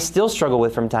that I still struggle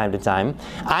with from time to time.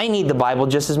 I need the Bible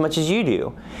just as much as you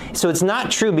do. So it's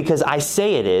not true because I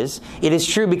say it is. It is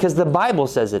true because the Bible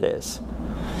says it is.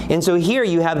 And so here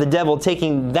you have the devil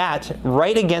taking that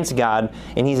right against God,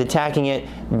 and he's attacking it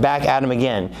back at him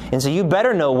again. And so you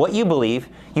better know what you believe,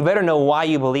 you better know why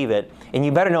you believe it, and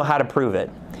you better know how to prove it.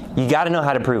 You got to know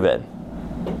how to prove it.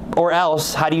 Or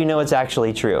else, how do you know it's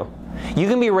actually true? You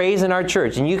can be raised in our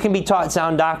church, and you can be taught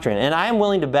sound doctrine. And I am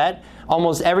willing to bet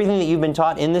almost everything that you've been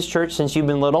taught in this church since you've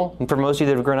been little, and for most of you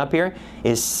that have grown up here,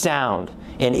 is sound.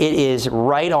 And it is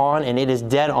right on, and it is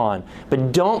dead on.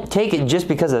 But don't take it just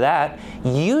because of that.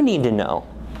 You need to know.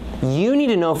 You need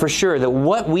to know for sure that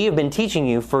what we have been teaching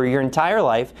you for your entire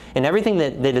life and everything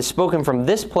that is spoken from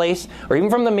this place or even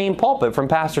from the main pulpit from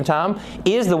Pastor Tom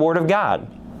is the Word of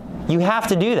God. You have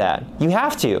to do that. You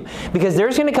have to. Because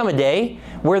there's going to come a day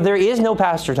where there is no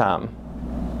Pastor Tom,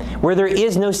 where there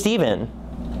is no Stephen,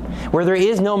 where there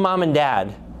is no mom and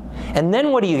dad. And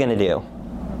then what are you going to do?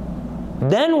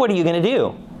 Then what are you going to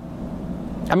do?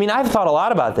 I mean, I've thought a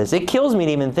lot about this. It kills me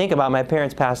to even think about my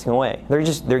parents passing away.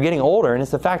 They're getting older, and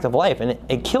it's the fact of life, and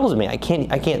it kills me. I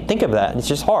can't think of that. It's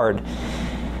just hard.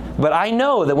 But I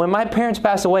know that when my parents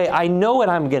pass away, I know what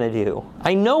I'm going to do.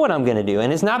 I know what I'm going to do.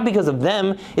 And it's not because of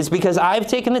them. It's because I've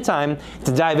taken the time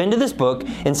to dive into this book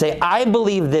and say, I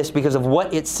believe this because of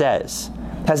what it says.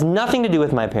 It has nothing to do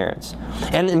with my parents.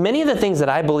 And many of the things that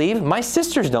I believe, my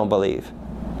sisters don't believe.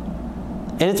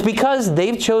 And it's because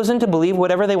they've chosen to believe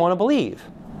whatever they want to believe.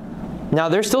 Now,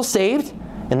 they're still saved,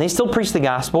 and they still preach the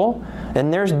gospel,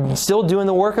 and they're still doing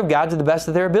the work of God to the best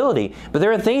of their ability. But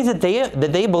there are things that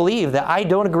they believe that I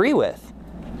don't agree with.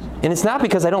 And it's not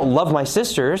because I don't love my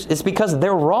sisters. It's because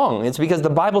they're wrong. It's because the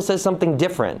Bible says something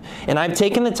different. And I've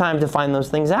taken the time to find those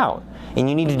things out. And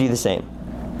you need to do the same.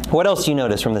 What else do you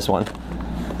notice from this one?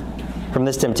 From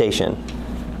this temptation?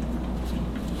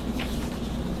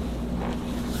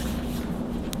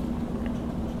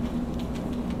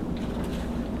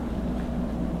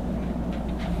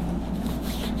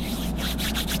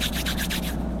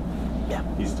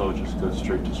 He still just goes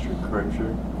straight to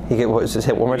Scripture. Just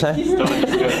hit one more time? He still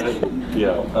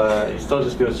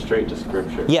just goes straight to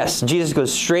Scripture. Yes, Jesus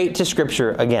goes straight to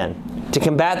Scripture again. To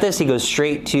combat this, he goes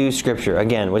straight to Scripture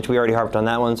again, which we already harped on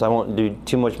that one, so I won't do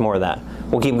too much more of that.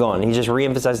 We'll keep going. He just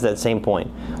reemphasizes that same point.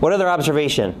 What other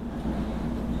observation?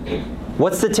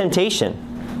 What's the temptation?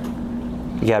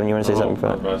 Gavin, you want to say something?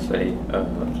 I was about to say,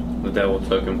 the devil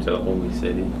took him to the holy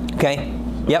city. Okay.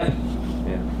 Yep.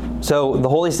 Yeah. So the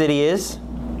holy city is?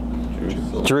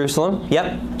 Jerusalem.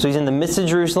 Yep. So he's in the midst of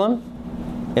Jerusalem.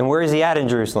 And where is he at in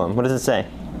Jerusalem? What does it say?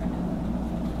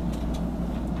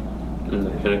 In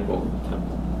the pinnacle of the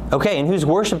temple. Okay, and who's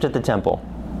worshipped at the temple?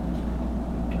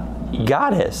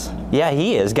 God is. Yeah,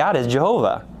 he is. God is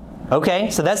Jehovah. Okay,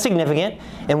 so that's significant.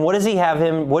 And what does he have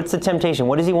him, what's the temptation?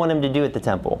 What does he want him to do at the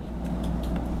temple?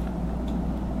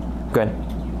 Go ahead.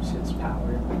 Use his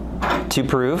power. To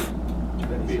prove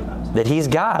that he's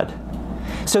God.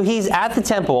 So he's at the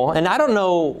temple, and I don't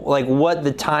know like what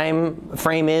the time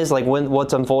frame is, like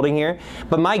what's unfolding here,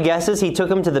 but my guess is he took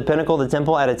him to the pinnacle of the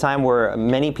temple at a time where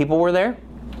many people were there,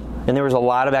 and there was a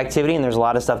lot of activity, and there's a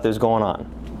lot of stuff that was going on.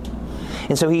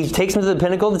 And so he takes him to the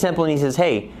pinnacle of the temple, and he says,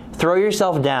 hey, throw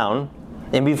yourself down,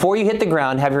 and before you hit the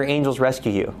ground, have your angels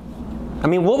rescue you. I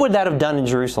mean, what would that have done in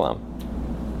Jerusalem?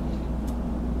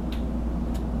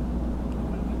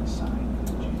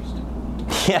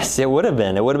 Yes, it would have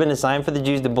been. It would have been a sign for the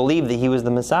Jews to believe that he was the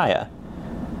Messiah.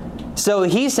 So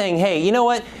he's saying, hey, you know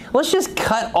what? Let's just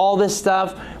cut all this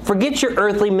stuff. Forget your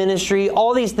earthly ministry,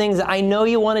 all these things that I know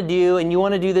you want to do and you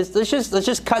want to do this. Let's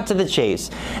just cut to the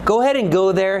chase. Go ahead and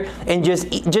go there and just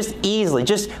easily,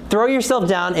 just throw yourself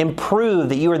down and prove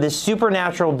that you are this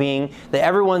supernatural being that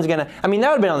everyone's going to, I mean, that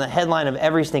would have been on the headline of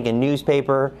every stinking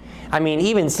newspaper. I mean,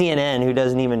 even CNN, who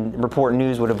doesn't even report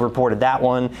news, would have reported that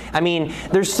one. I mean,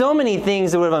 there's so many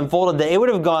things that would have unfolded that it would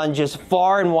have gone just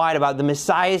far and wide about the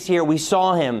Messiah's here. We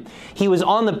saw him. He was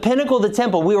on the pinnacle of the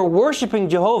temple. We were worshiping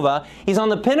Jehovah. He's on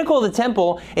the pinnacle of the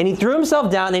temple, and he threw himself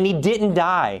down, and he didn't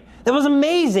die. That was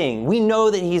amazing. We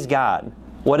know that he's God.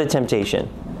 What a temptation.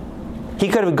 He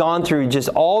could have gone through just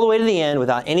all the way to the end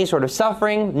without any sort of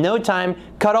suffering, no time,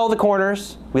 cut all the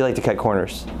corners. We like to cut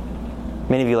corners.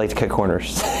 Many of you like to cut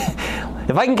corners.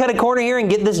 If I can cut a corner here and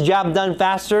get this job done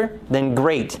faster, then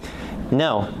great.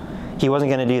 No, he wasn't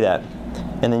going to do that.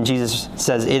 And then Jesus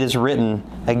says, it is written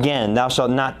again, thou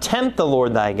shalt not tempt the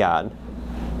Lord thy God.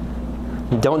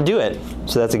 Don't do it.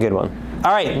 So that's a good one.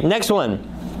 All right, next one.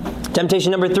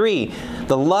 Temptation number 3,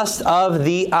 the lust of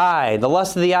the eye. The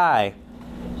lust of the eye.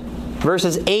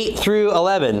 Verses 8 through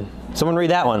 11. Someone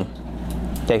read that one.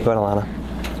 Okay, go ahead, Alana.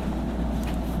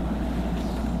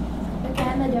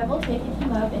 Again, the devil taketh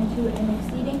him up into an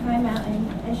exceeding high mountain,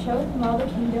 and showeth him all the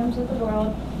kingdoms of the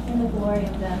world and the glory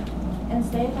of them, and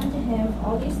saith unto him,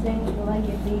 all these things will I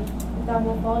give thee, if thou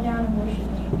wilt fall down and worship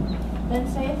me. Then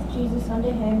saith Jesus unto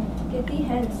him, get thee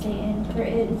hence, Satan, for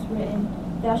it is written,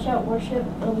 thou shalt worship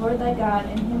the Lord thy God,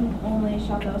 and him only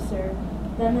shalt thou serve.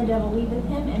 Then the devil leaveth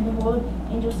him, and behold,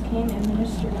 angels came and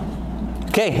ministered unto him.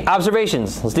 Okay,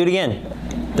 observations. Let's do it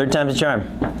again. Third time's a charm.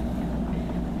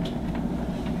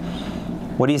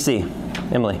 What do you see,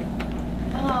 Emily?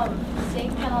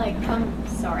 Satan kind of like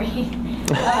comes. Sorry,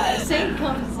 Satan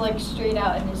comes like straight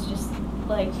out and is just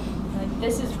like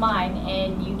this is mine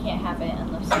and you can't have it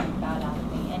unless you bow down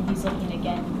to me. And he's looking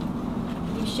again.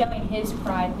 He's showing his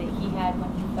pride that he had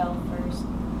when he fell first.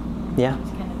 Yeah.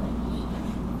 He's kind of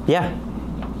like. Yeah.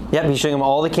 Yep. He's showing him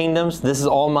all the kingdoms. This is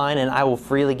all mine, and I will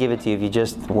freely give it to you if you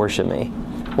just worship me.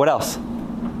 What else?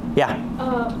 Yeah.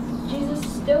 Jesus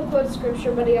still quotes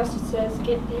scripture, but he also says,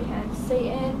 get thee hence,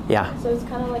 Satan. Yeah. So it's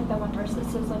kind of like that one verse that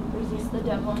says, like, resist the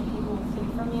devil and he will flee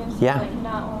from you. So, Yeah. like,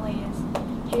 not only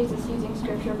is Jesus using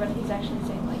scripture, but he's actually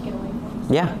saying, like, get away from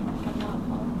me. Yeah. I'm not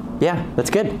following. Yeah. That's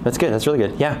good. That's good. That's really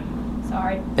good. Yeah.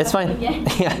 Sorry. It's fine. Again.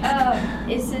 Yeah.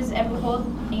 It says, and behold,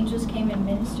 angels came and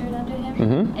ministered unto him.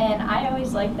 Mm-hmm. And I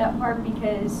always like that part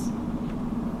because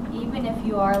even if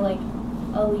you are like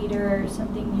a leader or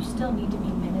something, you still need to be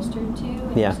ministered to,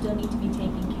 and Yeah. you still need to be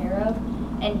taken care of.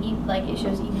 And like it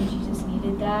shows, even Jesus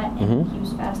needed that, and Mm-hmm. he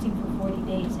was fasting for 40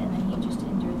 days, and then he just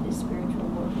endured this spiritual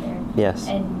warfare. Yes.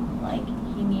 And like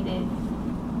he needed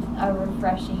a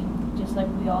refreshing, just like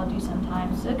we all do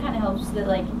sometimes. So it kind of helps that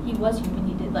like he was human.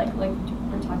 He did like we're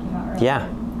talking about earlier. Yeah.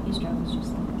 He struggles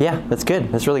just like. Yeah. That's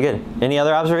good. That's really good. Any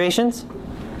other observations?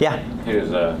 Yeah. He was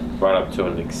brought up to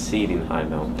an exceeding high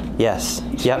mountain. Yes.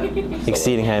 Yep.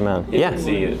 Exceeding high mountain. He Yeah. could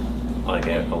see it like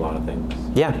a lot of things.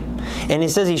 Yeah. And it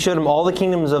says he showed him all the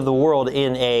kingdoms of the world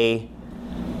in a,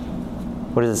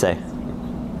 what does it say?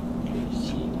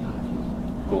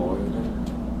 Glory.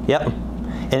 Yep.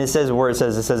 And it says where it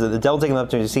says that the devil took him up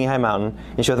to a exceeding high mountain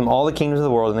and showed him all the kingdoms of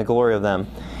the world and the glory of them.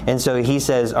 And so he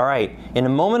says, all right, in a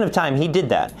moment of time, he did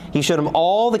that. He showed him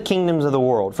all the kingdoms of the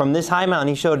world. From this high mountain,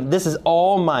 he showed, this is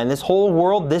all mine. This whole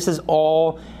world, this is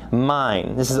all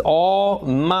mine. This is all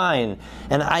mine.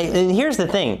 And here's the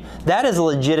thing. That is a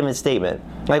legitimate statement.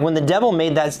 Like when the devil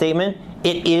made that statement,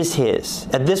 it is his.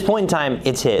 At this point in time,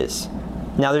 it's his.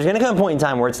 Now there's going to come a point in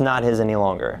time where it's not his any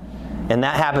longer. And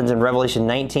that happens in Revelation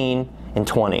 19 and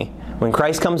 20, When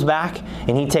Christ comes back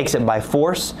and he takes it by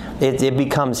force, it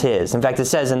becomes his. In fact, it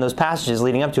says in those passages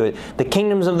leading up to it, the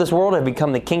kingdoms of this world have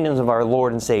become the kingdoms of our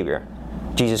Lord and Savior,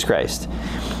 Jesus Christ.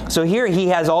 So here he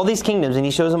has all these kingdoms and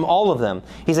he shows them all of them.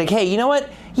 He's like, hey, you know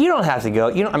what? You don't have to go.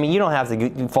 You don't have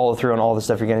to follow through on all the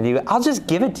stuff you're going to do. I'll just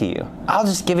give it to you. I'll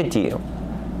just give it to you.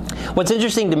 What's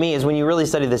interesting to me is when you really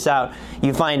study this out,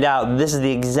 you find out this is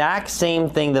the exact same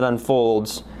thing that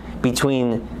unfolds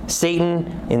between Satan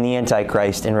and the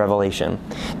Antichrist in Revelation.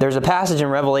 There's a passage in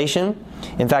Revelation,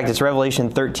 in fact it's Revelation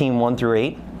 13, 1 through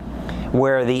 8,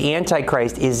 where the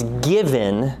Antichrist is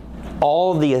given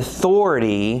all the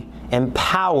authority and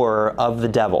power of the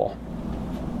devil.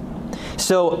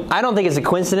 So I don't think it's a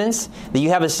coincidence that you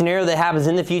have a scenario that happens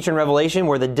in the future in Revelation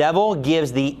where the devil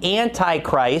gives the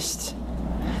Antichrist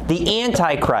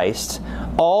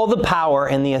all the power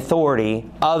and the authority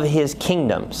of his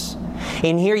kingdoms.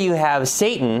 And here you have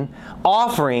Satan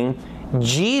offering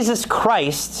Jesus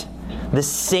Christ the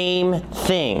same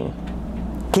thing.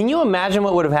 Can you imagine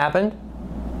what would have happened?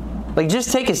 Like,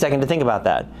 just take a second to think about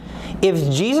that. If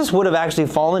Jesus would have actually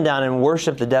fallen down and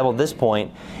worshiped the devil at this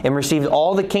point and received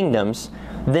all the kingdoms,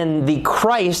 then the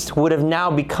Christ would have now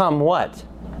become what?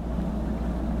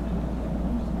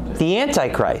 The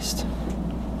Antichrist.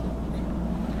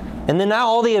 And then now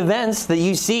all the events that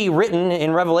you see written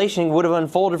in Revelation would have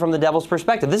unfolded from the devil's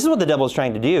perspective. This is what the devil was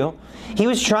trying to do. He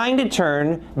was trying to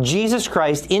turn Jesus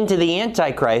Christ into the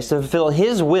Antichrist to fulfill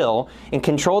his will and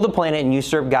control the planet and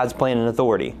usurp God's plan and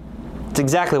authority. It's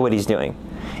exactly what he's doing.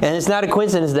 And it's not a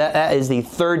coincidence that that is the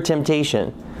third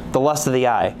temptation, the lust of the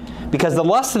eye. Because the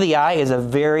lust of the eye is a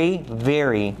very,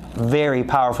 very, very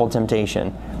powerful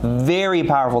temptation. Very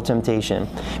powerful temptation.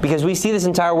 Because we see this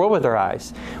entire world with our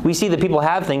eyes. We see that people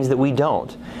have things that we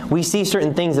don't. We see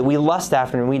certain things that we lust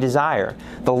after and we desire.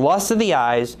 The lust of the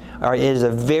eyes is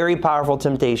a very powerful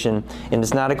temptation, and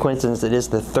it's not a coincidence that it's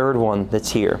the third one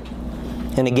that's here.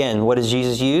 And again, what does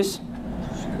Jesus use?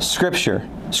 Scripture.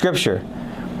 Scripture.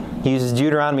 He uses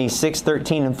Deuteronomy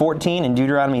 6:13 and 14 and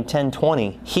Deuteronomy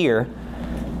 10:20 here,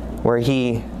 where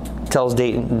he tells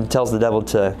the devil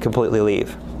to completely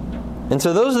leave. And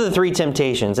so those are the three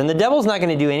temptations. And the devil's not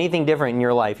going to do anything different in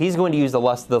your life. He's going to use the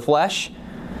lust of the flesh,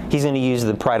 he's going to use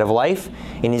the pride of life,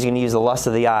 and he's going to use the lust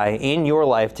of the eye in your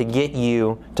life to get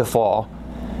you to fall.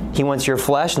 He wants your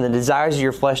flesh and the desires of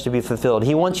your flesh to be fulfilled.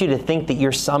 He wants you to think that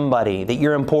you're somebody, that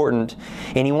you're important.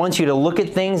 And he wants you to look at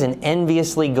things and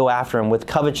enviously go after them with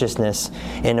covetousness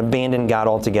and abandon God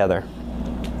altogether.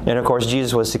 And of course,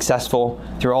 Jesus was successful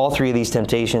through all three of these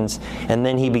temptations, and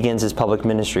then he begins his public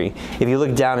ministry. If you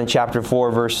look down in chapter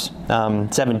 4, verse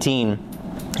 17,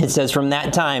 it says, from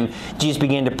that time, Jesus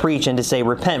began to preach and to say,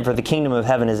 repent, for the kingdom of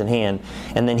heaven is at hand.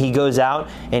 And then he goes out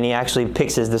and he actually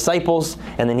picks his disciples,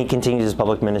 and then he continues his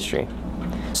public ministry.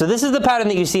 So this is the pattern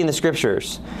that you see in the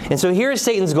scriptures. And so here is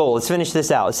Satan's goal. Let's finish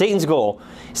this out. Satan's goal.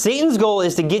 Satan's goal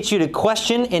is to get you to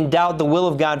question and doubt the will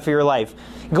of God for your life.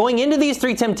 Going into these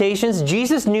three temptations,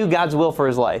 Jesus knew God's will for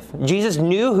his life. Jesus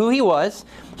knew who he was.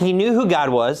 He knew who God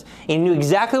was. And he knew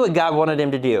exactly what God wanted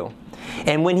him to do.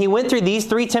 And when he went through these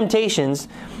three temptations,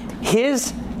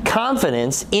 his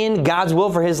confidence in God's will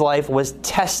for his life was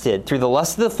tested through the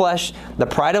lust of the flesh, the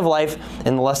pride of life,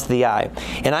 and the lust of the eye.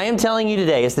 And I am telling you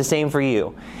today, it's the same for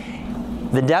you.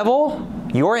 The devil,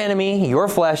 your enemy, your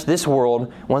flesh, this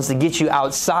world, wants to get you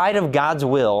outside of God's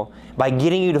will by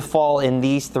getting you to fall in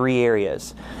these three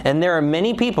areas. And there are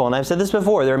many people, and I've said this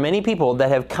before, there are many people that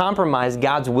have compromised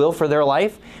God's will for their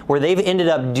life, where they've ended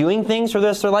up doing things for the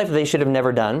rest of their life they should have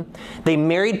never done. They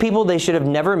married people they should have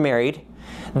never married.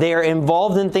 They are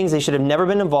involved in things they should have never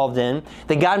been involved in.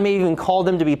 That God may even call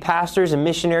them to be pastors and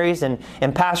missionaries and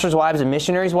pastors' wives and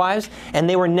missionaries' wives. And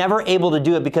they were never able to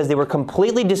do it because they were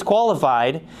completely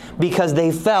disqualified because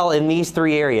they fell in these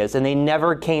three areas and they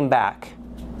never came back.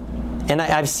 And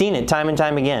I've seen it time and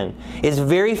time again. It's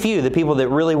very few the people that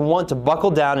really want to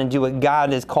buckle down and do what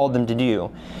God has called them to do.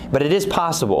 But it is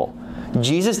possible.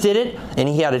 Jesus did it, and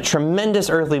he had a tremendous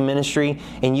earthly ministry,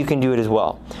 and you can do it as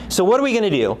well. So what are we going to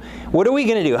do? What are we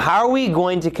going to do? How are we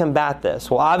going to combat this?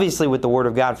 Well, obviously with the Word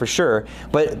of God for sure,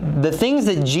 but the things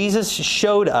that Jesus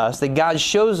showed us, that God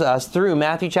shows us through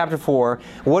Matthew chapter 4,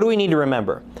 what do we need to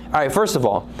remember? All right, first of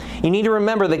all, you need to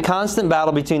remember the constant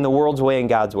battle between the world's way and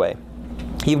God's way.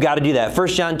 You've got to do that. 1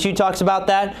 John 2 talks about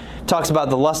that, talks about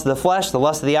the lust of the flesh, the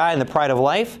lust of the eye, and the pride of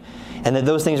life. And that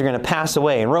those things are going to pass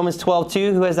away. In Romans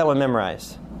 12:2, who has that one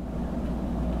memorized?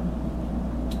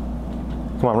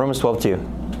 Come on, Romans 12:2.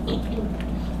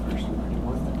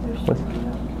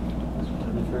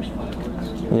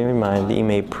 Never mind, that you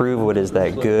may prove what is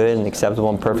that good and acceptable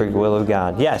and perfect will of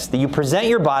God. Yes, that you present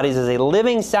your bodies as a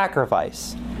living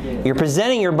sacrifice. You're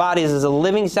presenting your bodies as a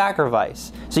living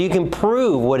sacrifice so you can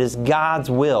prove what is God's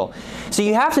will. So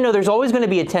you have to know there's always going to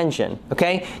be a tension,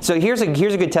 okay? So here's a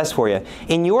good test for you.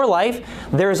 In your life,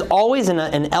 there's always an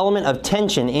element of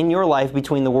tension in your life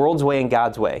between the world's way and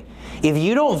God's way. If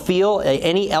you don't feel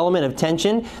any element of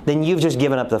tension, then you've just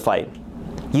given up the fight.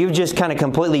 You've just kind of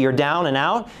completely, you're down and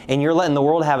out, and you're letting the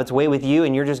world have its way with you,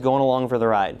 and you're just going along for the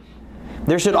ride.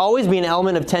 There should always be an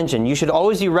element of tension. You should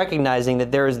always be recognizing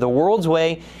that there is the world's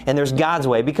way and there's God's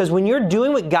way. Because when you're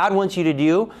doing what God wants you to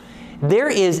do, there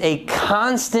is a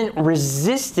constant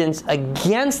resistance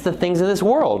against the things of this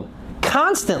world.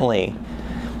 Constantly.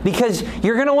 Because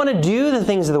you're going to want to do the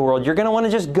things of the world. You're going to want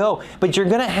to just go. But you're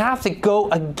going to have to go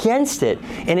against it.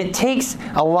 And it takes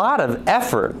a lot of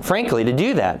effort, frankly, to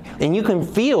do that. And you can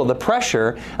feel the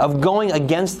pressure of going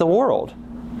against the world.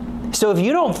 So if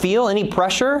you don't feel any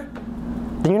pressure,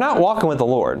 then you're not walking with the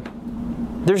Lord.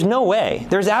 There's no way.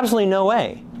 There's absolutely no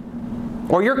way.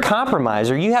 Or you're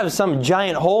compromised, or you have some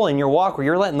giant hole in your walk where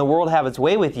you're letting the world have its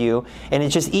way with you, and it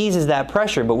just eases that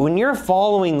pressure. But when you're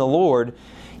following the Lord,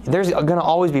 there's going to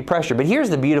always be pressure. But here's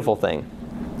the beautiful thing.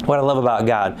 What I love about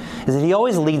God is that He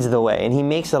always leads the way, and He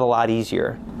makes it a lot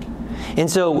easier. And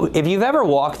so if you've ever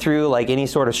walked through like any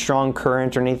sort of strong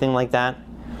current or anything like that,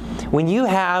 when you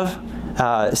have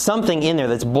something in there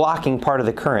that's blocking part of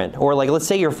the current, or like let's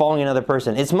say you're following another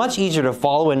person, it's much easier to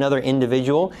follow another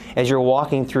individual as you're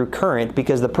walking through current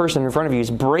because the person in front of you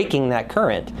is breaking that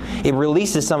current. It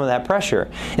releases some of that pressure.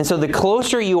 And so the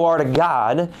closer you are to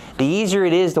God, the easier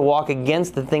it is to walk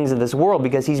against the things of this world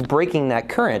because He's breaking that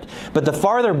current. But the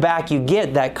farther back you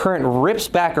get, that current rips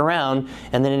back around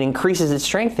and then it increases its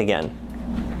strength again.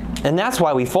 And that's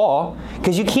why we fall,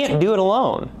 because you can't do it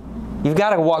alone. You've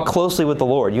got to walk closely with the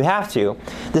Lord. You have to.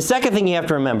 The second thing you have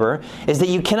to remember is that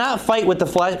you cannot fight with the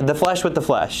flesh with the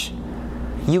flesh.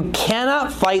 You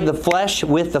cannot fight the flesh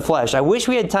with the flesh. I wish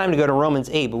we had time to go to Romans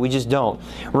 8, but we just don't.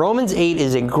 Romans 8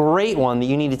 is a great one that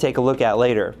you need to take a look at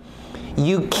later.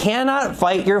 You cannot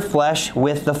fight your flesh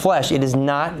with the flesh. It is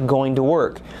not going to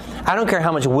work. I don't care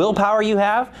how much willpower you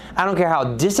have. I don't care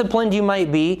how disciplined you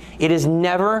might be. It is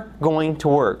never going to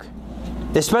work.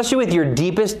 Especially with your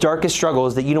deepest, darkest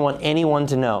struggles that you don't want anyone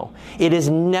to know. It is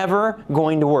never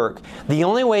going to work. The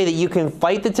only way that you can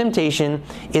fight the temptation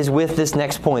is with this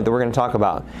next point that we're going to talk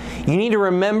about. You need to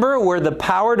remember where the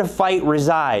power to fight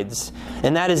resides.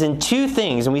 And that is in two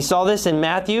things. And we saw this in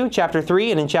Matthew chapter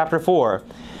 3 and in chapter 4.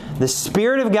 The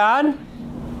Spirit of God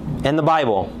and the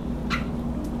Bible.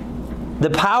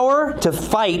 The power to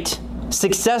fight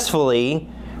successfully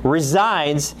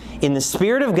resides in the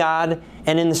Spirit of God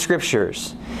and in the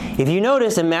Scriptures. If you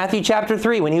notice in Matthew chapter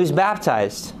 3, when He was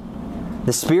baptized,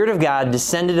 the Spirit of God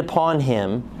descended upon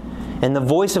Him, and the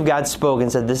voice of God spoke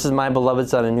and said, "This is my beloved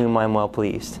Son in whom I am well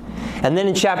pleased." And then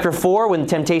in chapter 4, when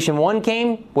temptation 1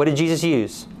 came, what did Jesus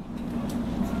use?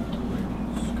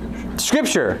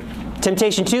 Scripture.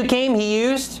 Temptation 2 came, He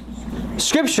used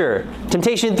Scripture.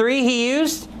 Temptation 3, He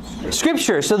used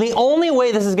Scripture. So the only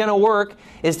way this is going to work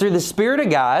is through the Spirit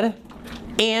of God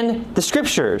and the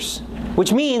Scriptures.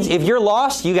 Which means if you're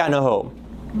lost, you got no hope.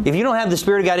 If you don't have the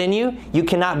Spirit of God in you, you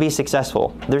cannot be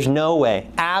successful. There's no way.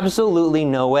 Absolutely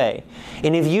no way.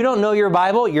 And if you don't know your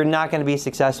Bible, you're not going to be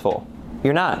successful.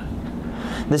 You're not.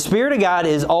 The Spirit of God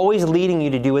is always leading you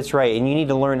to do what's right, and you need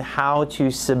to learn how to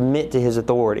submit to His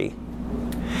authority.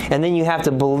 And then you have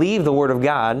to believe the Word of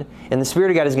God, and the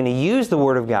Spirit of God is going to use the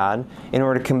Word of God in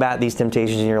order to combat these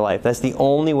temptations in your life. That's the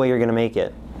only way you're going to make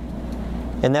it.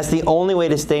 And that's the only way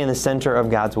to stay in the center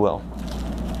of God's will.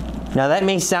 Now that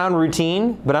may sound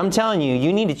routine, but I'm telling you,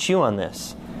 you need to chew on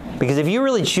this. Because if you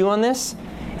really chew on this,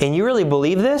 and you really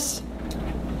believe this,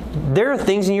 there are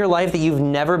things in your life that you've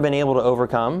never been able to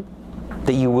overcome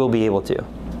that you will be able to.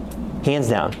 Hands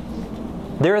down.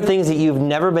 There are things that you've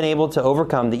never been able to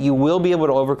overcome that you will be able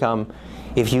to overcome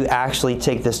if you actually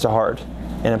take this to heart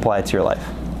and apply it to your life.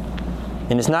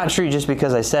 And it's not true just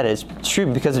because I said it. It's true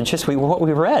because of just what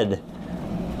we read.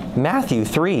 Matthew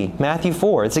 3, Matthew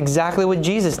 4. It's exactly what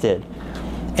Jesus did.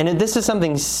 And this is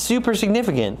something super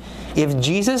significant. If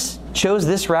Jesus chose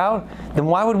this route, then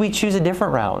why would we choose a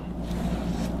different route?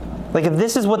 Like if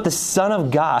this is what the Son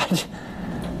of God,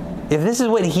 if this is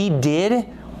what He did,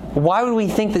 why would we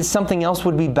think that something else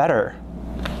would be better?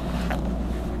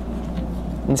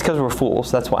 And it's because we're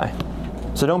fools, that's why.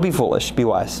 So don't be foolish, be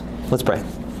wise. Let's pray.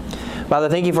 Father,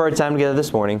 thank You for our time together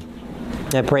this morning.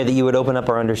 I pray that You would open up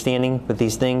our understanding with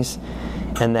these things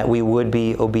and that we would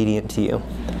be obedient to You.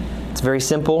 It's very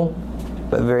simple,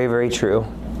 but very, very true.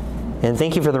 And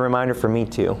thank You for the reminder for me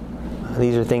too.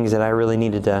 These are things that I really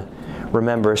needed to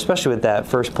remember, especially with that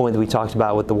first point that we talked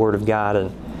about with the Word of God.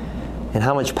 And and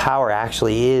how much power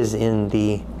actually is in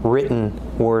the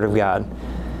written Word of God,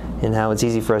 and how it's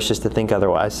easy for us just to think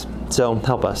otherwise. So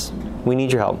help us. We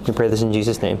need your help. We pray this in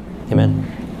Jesus' name.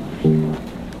 Amen.